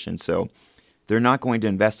proposition. So they're not going to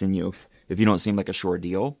invest in you if you don't seem like a sure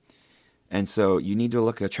deal. And so you need to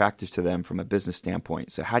look attractive to them from a business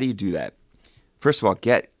standpoint. So how do you do that? First of all,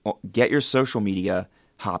 get your social media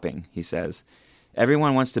hopping, he says.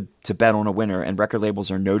 Everyone wants to bet on a winner, and record labels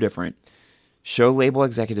are no different. Show label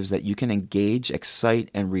executives that you can engage, excite,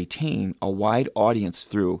 and retain a wide audience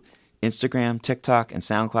through Instagram, TikTok, and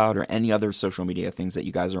SoundCloud, or any other social media things that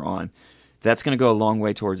you guys are on. That's going to go a long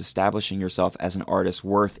way towards establishing yourself as an artist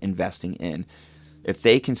worth investing in. If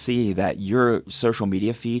they can see that your social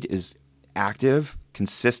media feed is active,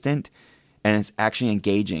 consistent, and it's actually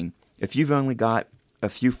engaging. If you've only got a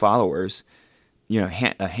few followers,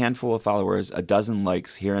 a handful of followers, a dozen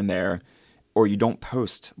likes here and there, or you don't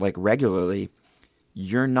post like regularly,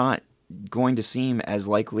 you're not going to seem as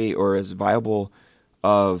likely or as viable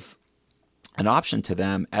of an option to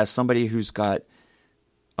them as somebody who's got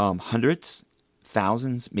hundreds,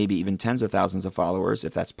 thousands, maybe even tens of thousands of followers,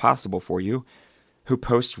 if that's possible for you, who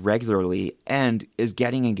posts regularly and is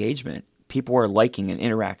getting engagement. People are liking and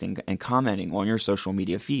interacting and commenting on your social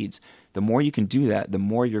media feeds. The more you can do that, the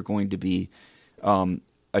more you're going to be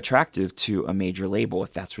attractive to a major label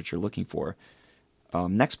if that's what you're looking for.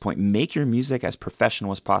 Next point, make your music as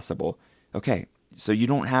professional as possible. Okay, so you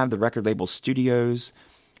don't have the record label studios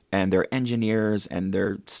and their engineers and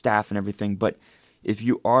their staff and everything, but if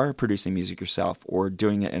you are producing music yourself or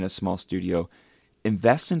doing it in a small studio,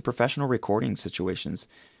 invest in professional recording situations,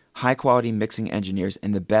 high quality mixing engineers,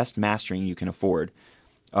 and the best mastering you can afford.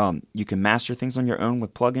 You can master things on your own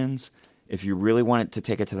with plugins. If you really want it to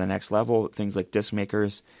take it to the next level, things like Disc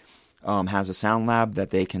Makers has a sound lab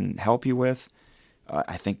that they can help you with.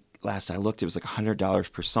 I think last I looked, it was like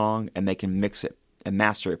 $100 per song, and they can mix it and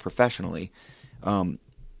master it professionally.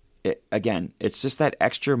 Again, it's just that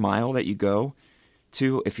extra mile that you go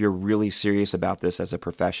to if you're really serious about this as a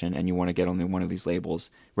profession and you want to get on one of these labels,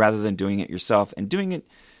 rather than doing it yourself and doing it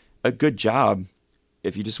a good job.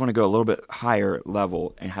 If you just want to go a little bit higher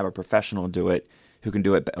level and have a professional do it who can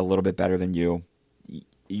do it a little bit better than you,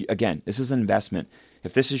 again, this is an investment.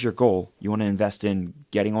 If this is your goal, you want to invest in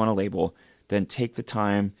getting on a label, then take the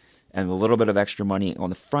time and a little bit of extra money on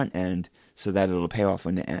the front end so that it'll pay off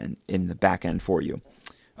in the back end for you.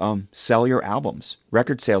 Sell your albums.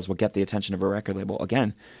 Record sales will get the attention of a record label.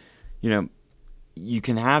 Again, you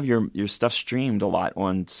can have your stuff streamed a lot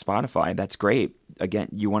on Spotify. That's great. Again,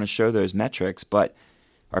 you want to show those metrics, but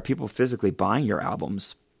are people physically buying your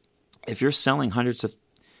albums? If you're selling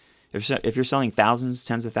if you're selling thousands,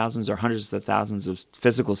 tens of thousands, or hundreds of thousands of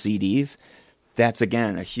physical CDs, that's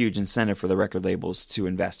again a huge incentive for the record labels to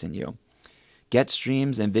invest in you. Get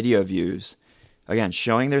streams and video views. Again,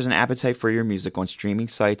 showing there's an appetite for your music on streaming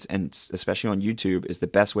sites and especially on YouTube is the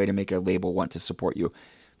best way to make a label want to support you.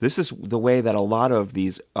 This is the way that a lot of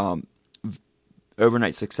these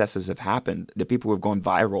overnight successes have happened. The people who have gone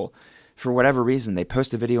viral, for whatever reason, they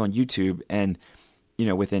post a video on YouTube and,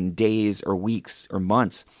 within days or weeks or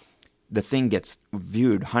months, the thing gets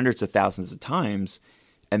viewed hundreds of thousands of times.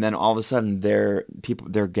 And then all of a sudden they're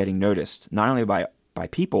getting noticed, not only by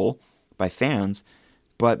people, by fans,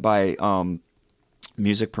 but by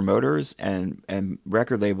music promoters and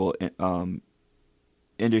record label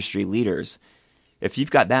industry leaders. If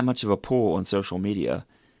you've got that much of a pull on social media,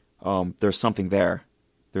 there's something there.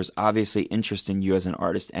 There's obviously interest in you as an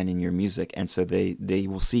artist and in your music, and so they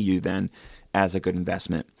will see you then as a good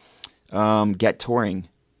investment. Get touring,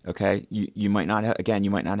 okay? You might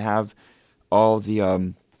not have all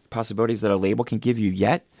the possibilities that a label can give you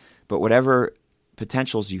yet, but whatever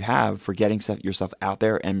potentials you have for getting yourself out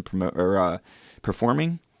there and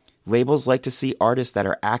performing, labels like to see artists that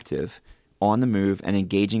are active, on the move, and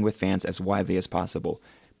engaging with fans as widely as possible.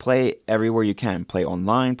 Play everywhere you can. Play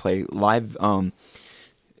online, play live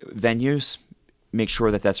venues. Make sure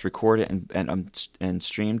that that's recorded and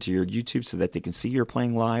streamed to your YouTube so that they can see you're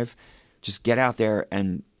playing live. Just get out there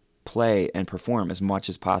and play and perform as much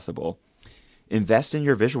as possible. Invest in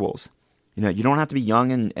your visuals. You don't have to be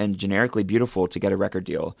young and generically beautiful to get a record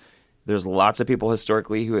deal. There's lots of people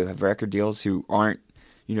historically who have record deals who aren't,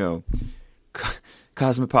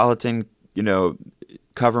 cosmopolitan,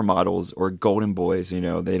 cover models or golden boys.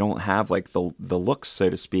 They don't have like the looks, so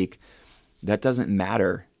to speak. That doesn't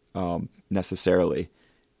matter necessarily.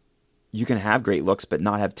 You can have great looks but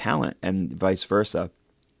not have talent, and vice versa.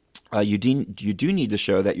 You do need to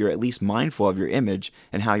show that you're at least mindful of your image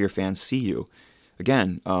and how your fans see you.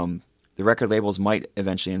 Again, the record labels might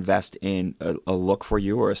eventually invest in a look for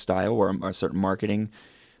you or a style or a certain marketing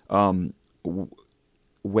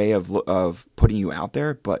way of putting you out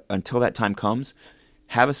there. But until that time comes,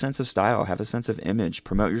 have a sense of style, have a sense of image,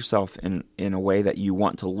 promote yourself in a way that you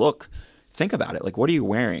want to look. Think about it. Like, what are you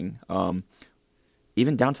wearing?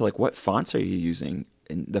 Even down to like, what fonts are you using?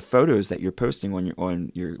 And the photos that you're posting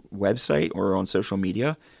on your website or on social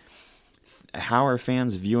media. How are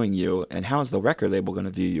fans viewing you, and how is the record label going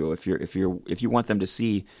to view you? If you want them to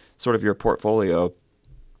see sort of your portfolio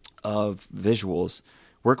of visuals,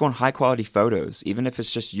 work on high quality photos, even if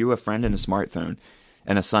it's just you, a friend, and a smartphone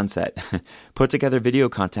and a sunset. Put together video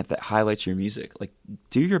content that highlights your music. Like,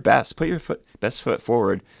 do your best. Put your best foot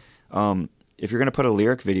forward. If you're going to put a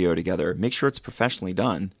lyric video together, make sure it's professionally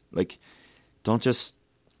done. Like, don't just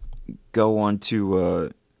go on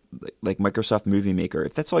to like Microsoft Movie Maker.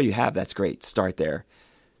 If that's all you have, that's great. Start there.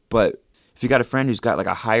 But if you got a friend who's got like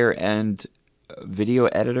a higher end video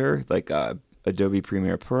editor, like Adobe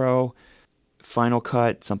Premiere Pro, Final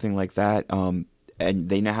Cut, something like that, and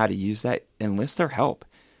they know how to use that, enlist their help.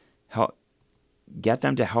 Get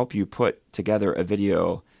them to help you put together a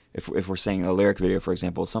video. If we're saying a lyric video, for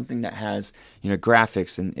example, something that has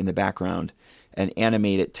graphics in the background and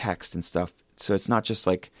animated text and stuff, so it's not just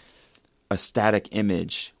like a static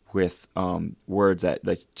image with words that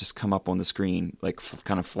just come up on the screen like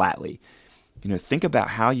kind of flatly. Think about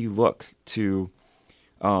how you look to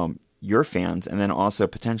your fans, and then also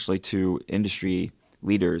potentially to industry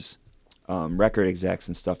leaders, record execs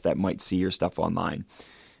and stuff that might see your stuff online.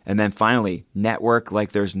 And then finally, network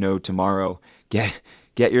like there's no tomorrow. Get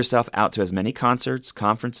yourself out to as many concerts,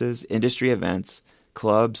 conferences, industry events,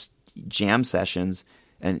 clubs, jam sessions,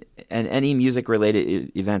 and any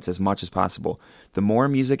music-related events as much as possible. The more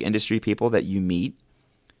music industry people that you meet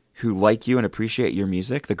who like you and appreciate your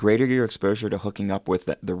music, the greater your exposure to hooking up with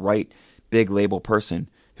the right big label person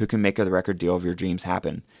who can make a record deal of your dreams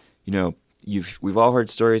happen. You know, we've all heard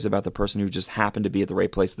stories about the person who just happened to be at the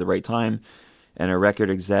right place at the right time, and a record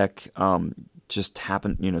exec just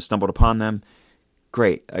stumbled upon them.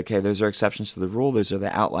 Great. Okay, those are exceptions to the rule. Those are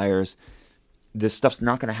the outliers. This stuff's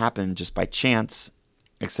not going to happen just by chance,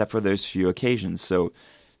 except for those few occasions. So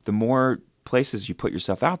the more places you put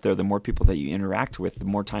yourself out there, the more people that you interact with, the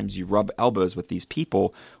more times you rub elbows with these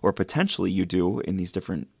people, or potentially you do in these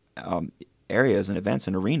different areas and events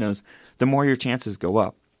and arenas, the more your chances go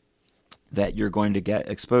up that you're going to get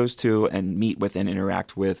exposed to and meet with and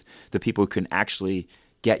interact with the people who can actually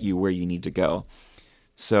get you where you need to go.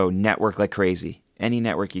 So network like crazy. Any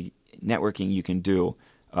networking you can do,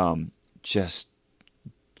 just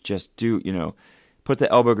do, put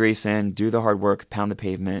the elbow grease in, do the hard work, pound the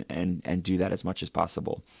pavement, and do that as much as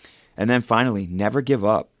possible. And then finally, never give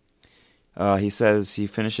up. He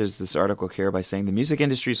finishes this article here by saying the music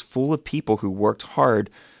industry is full of people who worked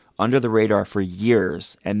hard under the radar for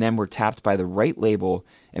years and then were tapped by the right label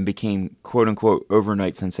and became quote unquote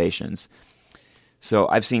overnight sensations. So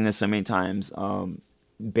I've seen this so many times.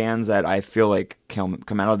 Bands that I feel like come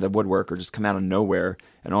out of the woodwork or just come out of nowhere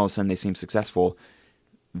and all of a sudden they seem successful.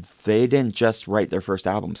 They didn't just write their first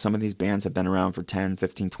album. Some of these bands have been around for 10,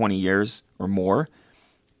 15, 20 years or more,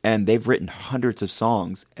 and they've written hundreds of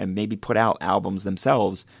songs and maybe put out albums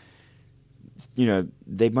themselves.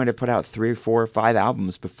 They might have put out 3 or 4 or 5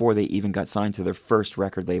 albums before they even got signed to their first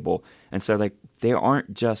record label. And so they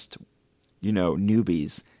aren't just,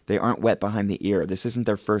 newbies. They aren't wet behind the ear. This isn't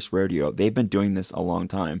their first rodeo. They've been doing this a long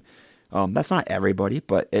time. That's not everybody,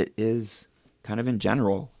 but it is kind of in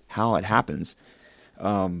general how it happens.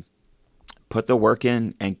 Put the work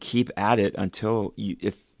in and keep at it until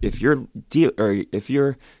if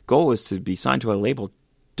your goal is to be signed to a label,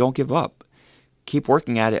 don't give up. Keep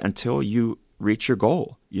working at it until you reach your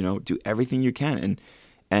goal. Do everything you can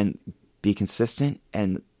and be consistent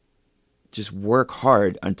and just work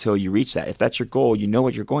hard until you reach that. If that's your goal, you know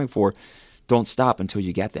what you're going for, don't stop until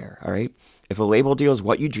you get there, all right? If a label deal is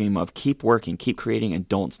what you dream of, keep working, keep creating, and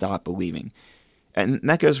don't stop believing. And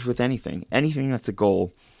that goes with anything that's a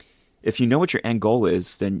goal. If you know what your end goal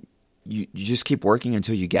is, then you just keep working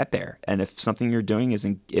until you get there. And if something you're doing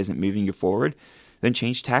isn't moving you forward, then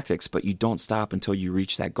change tactics, but you don't stop until you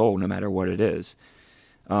reach that goal, no matter what it is.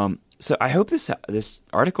 So I hope this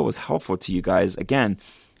article was helpful to you guys. Again,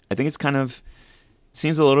 I think it's kind of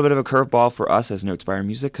seems a little bit of a curveball for us as Notes by Our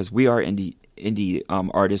Music, because we are indie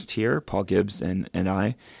artists here, Paul Gibbs and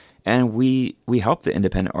I, and we help the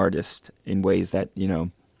independent artists in ways that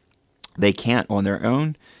they can't on their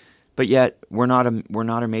own. But yet we're not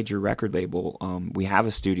a major record label. We have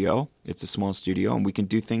a studio. It's a small studio, and we can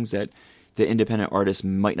do things that the independent artists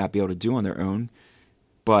might not be able to do on their own.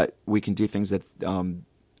 But we can do things that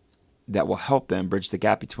that will help them bridge the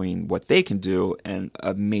gap between what they can do and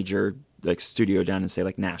a major studio down in, say,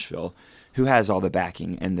 like Nashville, who has all the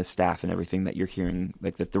backing and the staff and everything that you're hearing,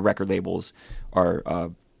 that the record labels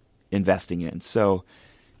are investing in. So,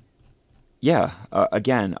 yeah,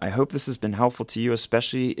 again, I hope this has been helpful to you,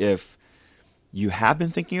 especially if you have been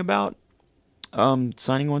thinking about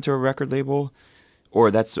signing on to a record label,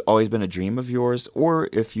 or that's always been a dream of yours, or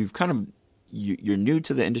if you've you're new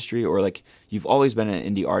to the industry, or you've always been an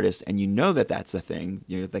indie artist and that's a thing,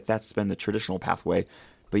 that's been the traditional pathway,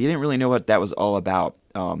 but you didn't really know what that was all about.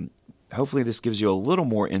 Hopefully this gives you a little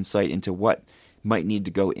more insight into what might need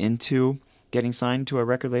to go into getting signed to a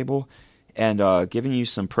record label, and giving you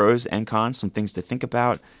some pros and cons, some things to think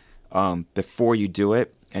about before you do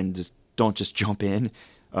it, and don't just jump in.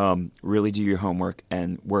 Really do your homework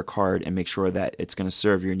and work hard and make sure that it's going to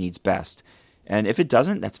serve your needs best. And if it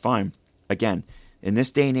doesn't, that's fine. Again, in this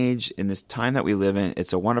day and age, in this time that we live in,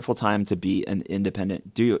 it's a wonderful time to be an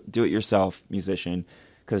independent, do-it-yourself musician,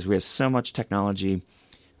 because we have so much technology,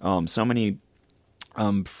 so many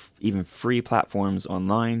even free platforms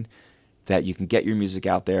online that you can get your music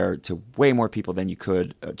out there to way more people than you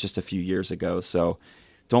could just a few years ago. So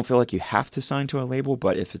don't feel like you have to sign to a label,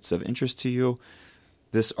 but if it's of interest to you,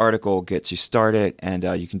 this article gets you started, and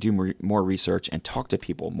you can do more research and talk to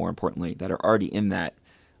people, more importantly, that are already in that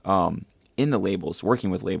in the labels, working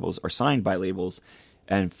with labels, or signed by labels,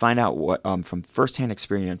 and find out what from firsthand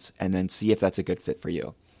experience, and then see if that's a good fit for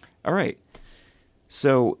you. All right.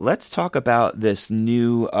 So let's talk about this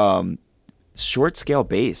new short scale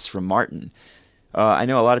bass from Martin. I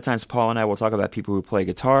know a lot of times Paul and I will talk about people who play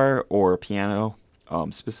guitar or piano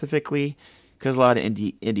specifically, because a lot of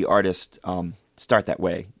indie artists start that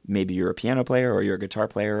way. Maybe you're a piano player or you're a guitar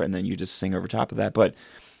player, and then you just sing over top of that. But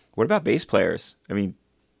what about bass players? I mean,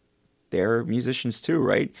 they're musicians too,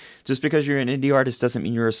 right? Just because you're an indie artist doesn't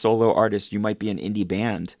mean you're a solo artist. You might be an indie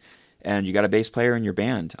band, and you got a bass player in your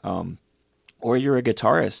band. Or you're a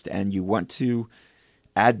guitarist, and you want to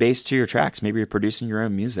add bass to your tracks. Maybe you're producing your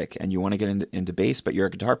own music, and you want to get into bass, but you're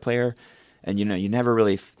a guitar player, and you never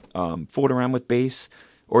really fooled around with bass.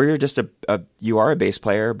 Or you're just you are a bass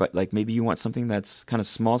player, but like maybe you want something that's kind of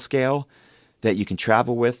small scale that you can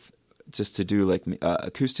travel with just to do like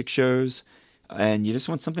acoustic shows, and you just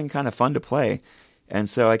want something kind of fun to play. And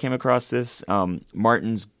so I came across this.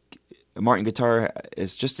 Martin Guitar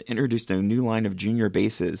has just introduced a new line of junior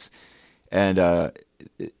basses, and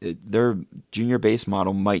their junior bass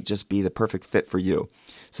model might just be the perfect fit for you.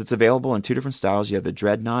 So it's available in two different styles. You have the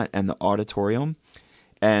Dreadnought and the Auditorium.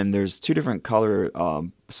 And there's two different color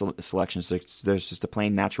selections. There's just a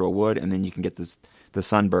plain natural wood, and then you can get the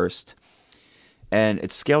Sunburst. And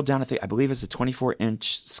it's scaled down, I believe it's a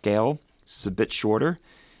 24-inch scale. It's a bit shorter,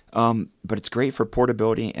 but it's great for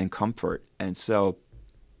portability and comfort. And so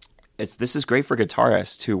this is great for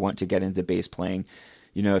guitarists who want to get into bass playing.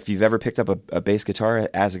 If you've ever picked up a bass guitar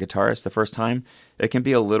as a guitarist the first time, it can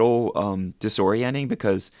be a little disorienting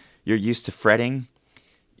because you're used to fretting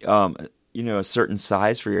a certain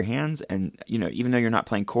size for your hands. And, even though you're not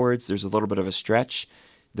playing chords, there's a little bit of a stretch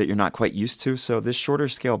that you're not quite used to. So this shorter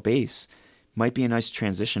scale bass might be a nice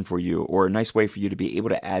transition for you, or a nice way for you to be able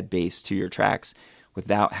to add bass to your tracks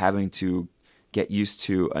without having to get used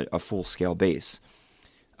to a full scale bass.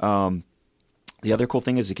 The other cool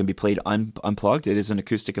thing is it can be played unplugged. It is an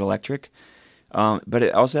acoustic and electric, but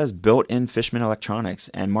it also has built-in Fishman electronics.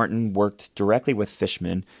 And Martin worked directly with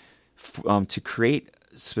Fishman to create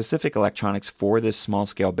specific electronics for this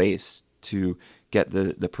small-scale bass to get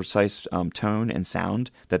the precise tone and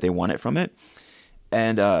sound that they wanted from it.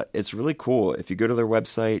 And it's really cool. If you go to their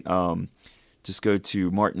website, just go to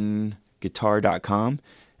martinguitar.com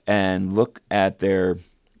and look at their,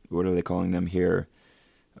 what are they calling them here?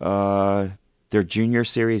 Their Junior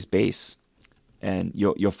Series bass. And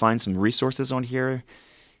you'll find some resources on here.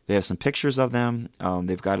 They have some pictures of them.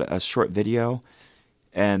 They've got a short video.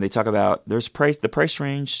 And they talk about the price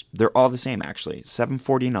range. They're all the same, actually.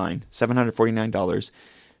 $749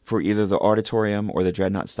 for either the Auditorium or the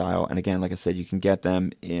Dreadnought style. And again, like I said, you can get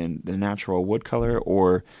them in the natural wood color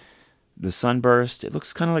or the Sunburst. It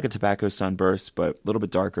looks kind of like a tobacco Sunburst, but a little bit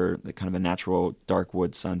darker, like kind of a natural dark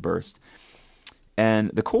wood Sunburst. And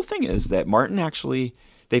the cool thing is that Martin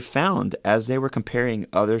they found as they were comparing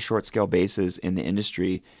other short scale basses in the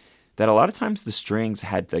industry that a lot of times the strings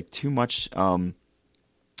had like too much kind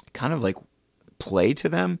of like play to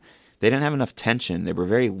them. They didn't have enough tension. They were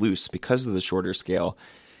very loose because of the shorter scale.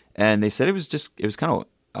 And they said it was kind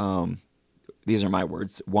of, these are my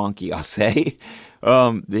words, wonky, I'll say.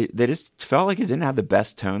 They just felt like it didn't have the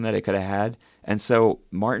best tone that it could have had. And so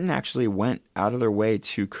Martin actually went out of their way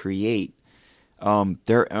to create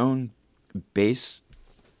their own bass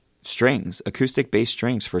strings, acoustic bass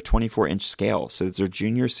strings for a 24-inch scale. So it's their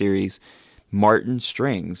Junior Series Martin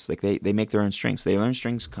strings. Like they make their own strings. They have their own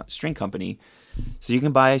string company. So you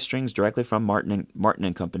can buy strings directly from Martin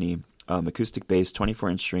and Company. Acoustic bass,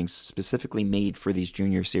 24-inch strings specifically made for these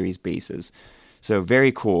Junior Series basses. So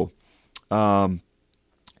very cool. So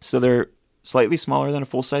they're slightly smaller than a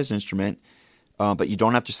full-size instrument, but you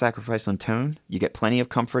don't have to sacrifice on tone. You get plenty of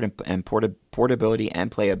comfort and portability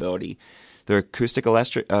and playability. They're acoustic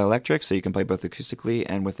electric, so you can play both acoustically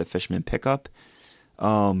and with the Fishman pickup.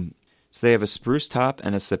 So they have a spruce top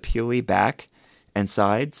and a sapele back and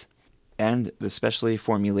sides, and the specially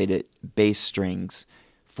formulated bass strings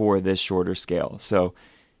for this shorter scale. So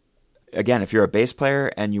again, if you're a bass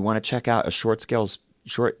player and you want to check out a short scale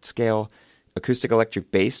acoustic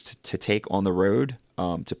electric bass to take on the road,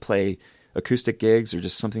 to play acoustic gigs, or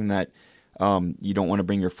just something that you don't want to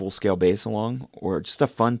bring your full scale bass along, or just a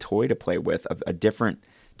fun toy to play with, a different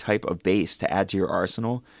type of bass to add to your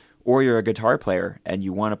arsenal, or you're a guitar player and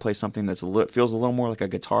you want to play something that's feels a little more like a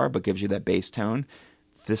guitar but gives you that bass tone,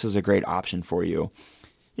 this is a great option for you.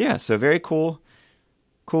 Yeah, so very cool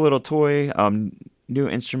little toy, new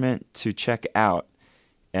instrument to check out,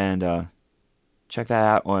 and check that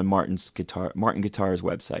out on Martin Guitar's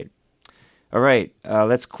website. All right,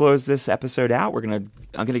 let's close this episode out. I'm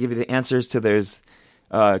gonna give you the answers to those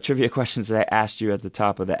trivia questions that I asked you at the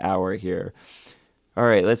top of the hour here. All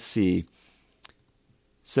right, let's see.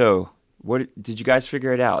 So, what did you guys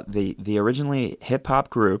figure it out? The originally hip hop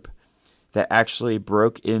group that actually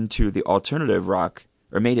broke into the alternative rock,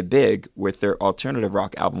 or made it big with their alternative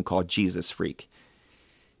rock album called Jesus Freak.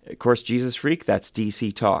 Of course, Jesus Freak, that's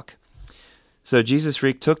DC Talk. So Jesus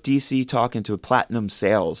Freak took DC Talk into platinum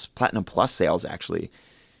plus sales actually,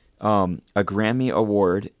 a Grammy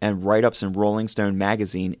Award, and write-ups in Rolling Stone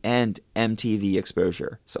magazine and MTV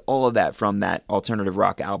exposure. So all of that from that alternative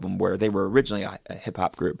rock album where they were originally a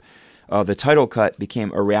hip-hop group. The title cut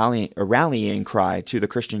became a rallying cry to the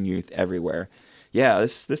Christian youth everywhere. Yeah,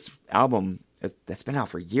 this album, that's been out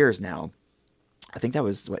for years now. I think that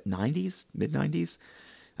was, mid-90s?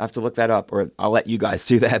 I have to look that up, or I'll let you guys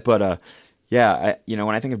do that. But yeah,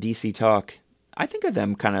 when I think of DC Talk, I think of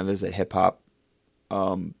them kind of as a hip-hop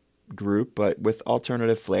group, but with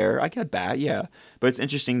alternative flair. I get that, yeah. But it's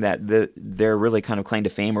interesting that their really kind of claim to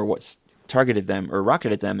fame, or what's targeted them or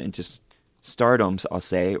rocketed them into stardom, I'll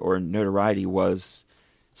say, or notoriety, was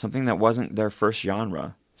something that wasn't their first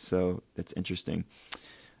genre. So that's interesting.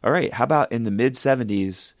 All right, how about in the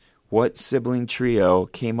mid-70s, what sibling trio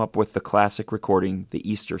came up with the classic recording, the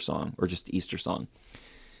Easter Song, or just the Easter Song?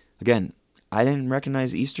 Again, I didn't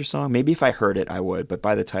recognize the Easter Song. Maybe if I heard it, I would, but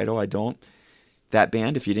by the title, I don't. That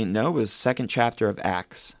band, if you didn't know, was Second Chapter of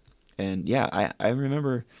Acts. And yeah, I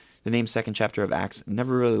remember the name Second Chapter of Acts.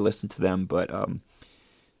 Never really listened to them, but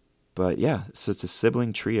yeah, so it's a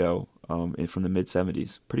sibling trio from the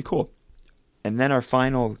mid-70s. Pretty cool. And then our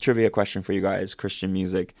final trivia question for you guys, Christian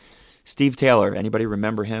music. Steve Taylor, anybody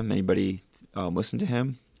remember him? Anybody listen to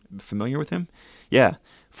him? Familiar with him? Yeah,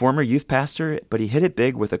 former youth pastor, but he hit it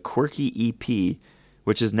big with a quirky EP,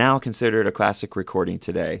 which is now considered a classic recording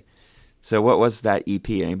today. So what was that EP?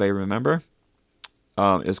 Anybody remember?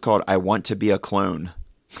 It was called I Want to Be a Clone.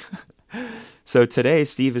 So today,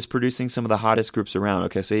 Steve is producing some of the hottest groups around.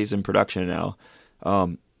 Okay, so he's in production now.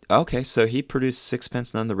 Okay, so he produced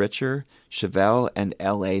Sixpence None the Richer, Chevelle, and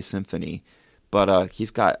L.A. Symphony. But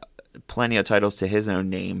he's got plenty of titles to his own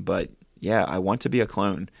name. But yeah, I Want to Be a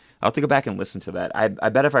Clone. I'll have to go back and listen to that. I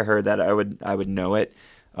bet if I heard that, I would know it.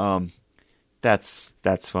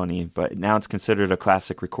 That's funny, but now it's considered a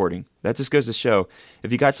classic recording. That just goes to show,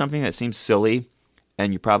 if you got something that seems silly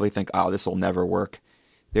and you probably think, oh, this will never work,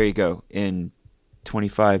 there you go. In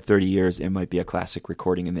 25, 30 years, it might be a classic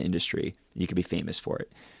recording in the industry. You could be famous for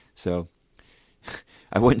it. So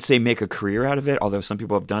I wouldn't say make a career out of it, although some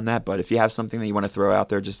people have done that. But if you have something that you want to throw out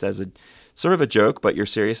there just as a sort of a joke, but you're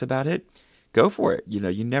serious about it, go for it.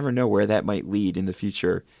 You never know where that might lead in the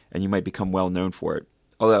future, and you might become well known for it.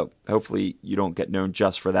 Although, hopefully, you don't get known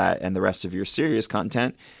just for that, and the rest of your serious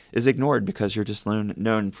content is ignored because you're just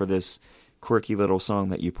known for this quirky little song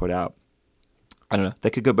that you put out. I don't know.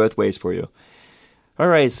 That could go both ways for you. All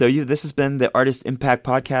right, so this has been the Artist Impact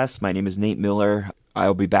Podcast. My name is Nate Miller.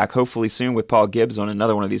 I'll be back hopefully soon with Paul Gibbs on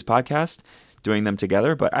another one of these podcasts, doing them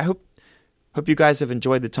together. But I hope you guys have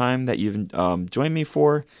enjoyed the time that you've joined me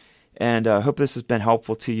for, and hope this has been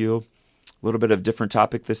helpful to you. A little bit of a different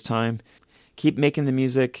topic this time. Keep making the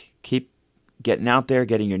music. Keep getting out there,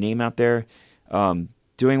 getting your name out there,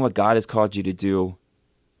 doing what God has called you to do,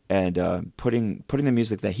 and putting the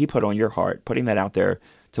music that He put on your heart, putting that out there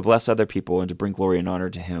to bless other people and to bring glory and honor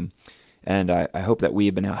to Him. And I hope that we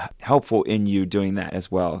have been helpful in you doing that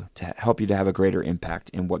as well, to help you to have a greater impact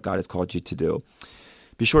in what God has called you to do.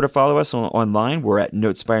 Be sure to follow us online. We're at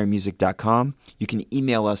notespiremusic.com. You can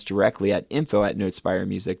email us directly at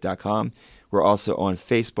info@notespiremusic.com. We're also on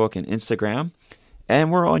Facebook and Instagram.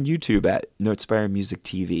 And we're on YouTube at Notespire Music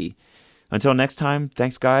TV. Until next time,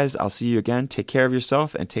 thanks guys. I'll see you again. Take care of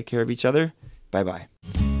yourself and take care of each other. Bye-bye.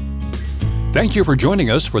 Thank you for joining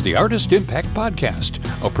us for the Artist Impact Podcast,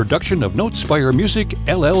 a production of Notespire Music,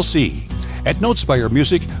 LLC. At Notespire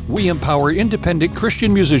Music, we empower independent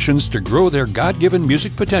Christian musicians to grow their God-given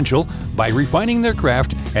music potential by refining their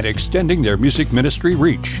craft and extending their music ministry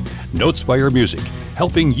reach. Notespire Music,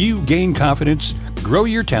 helping you gain confidence, grow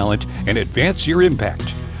your talent, and advance your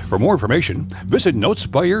impact. For more information, visit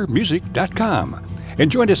notespiremusic.com.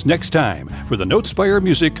 And join us next time for the Notespire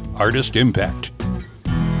Music Artist Impact.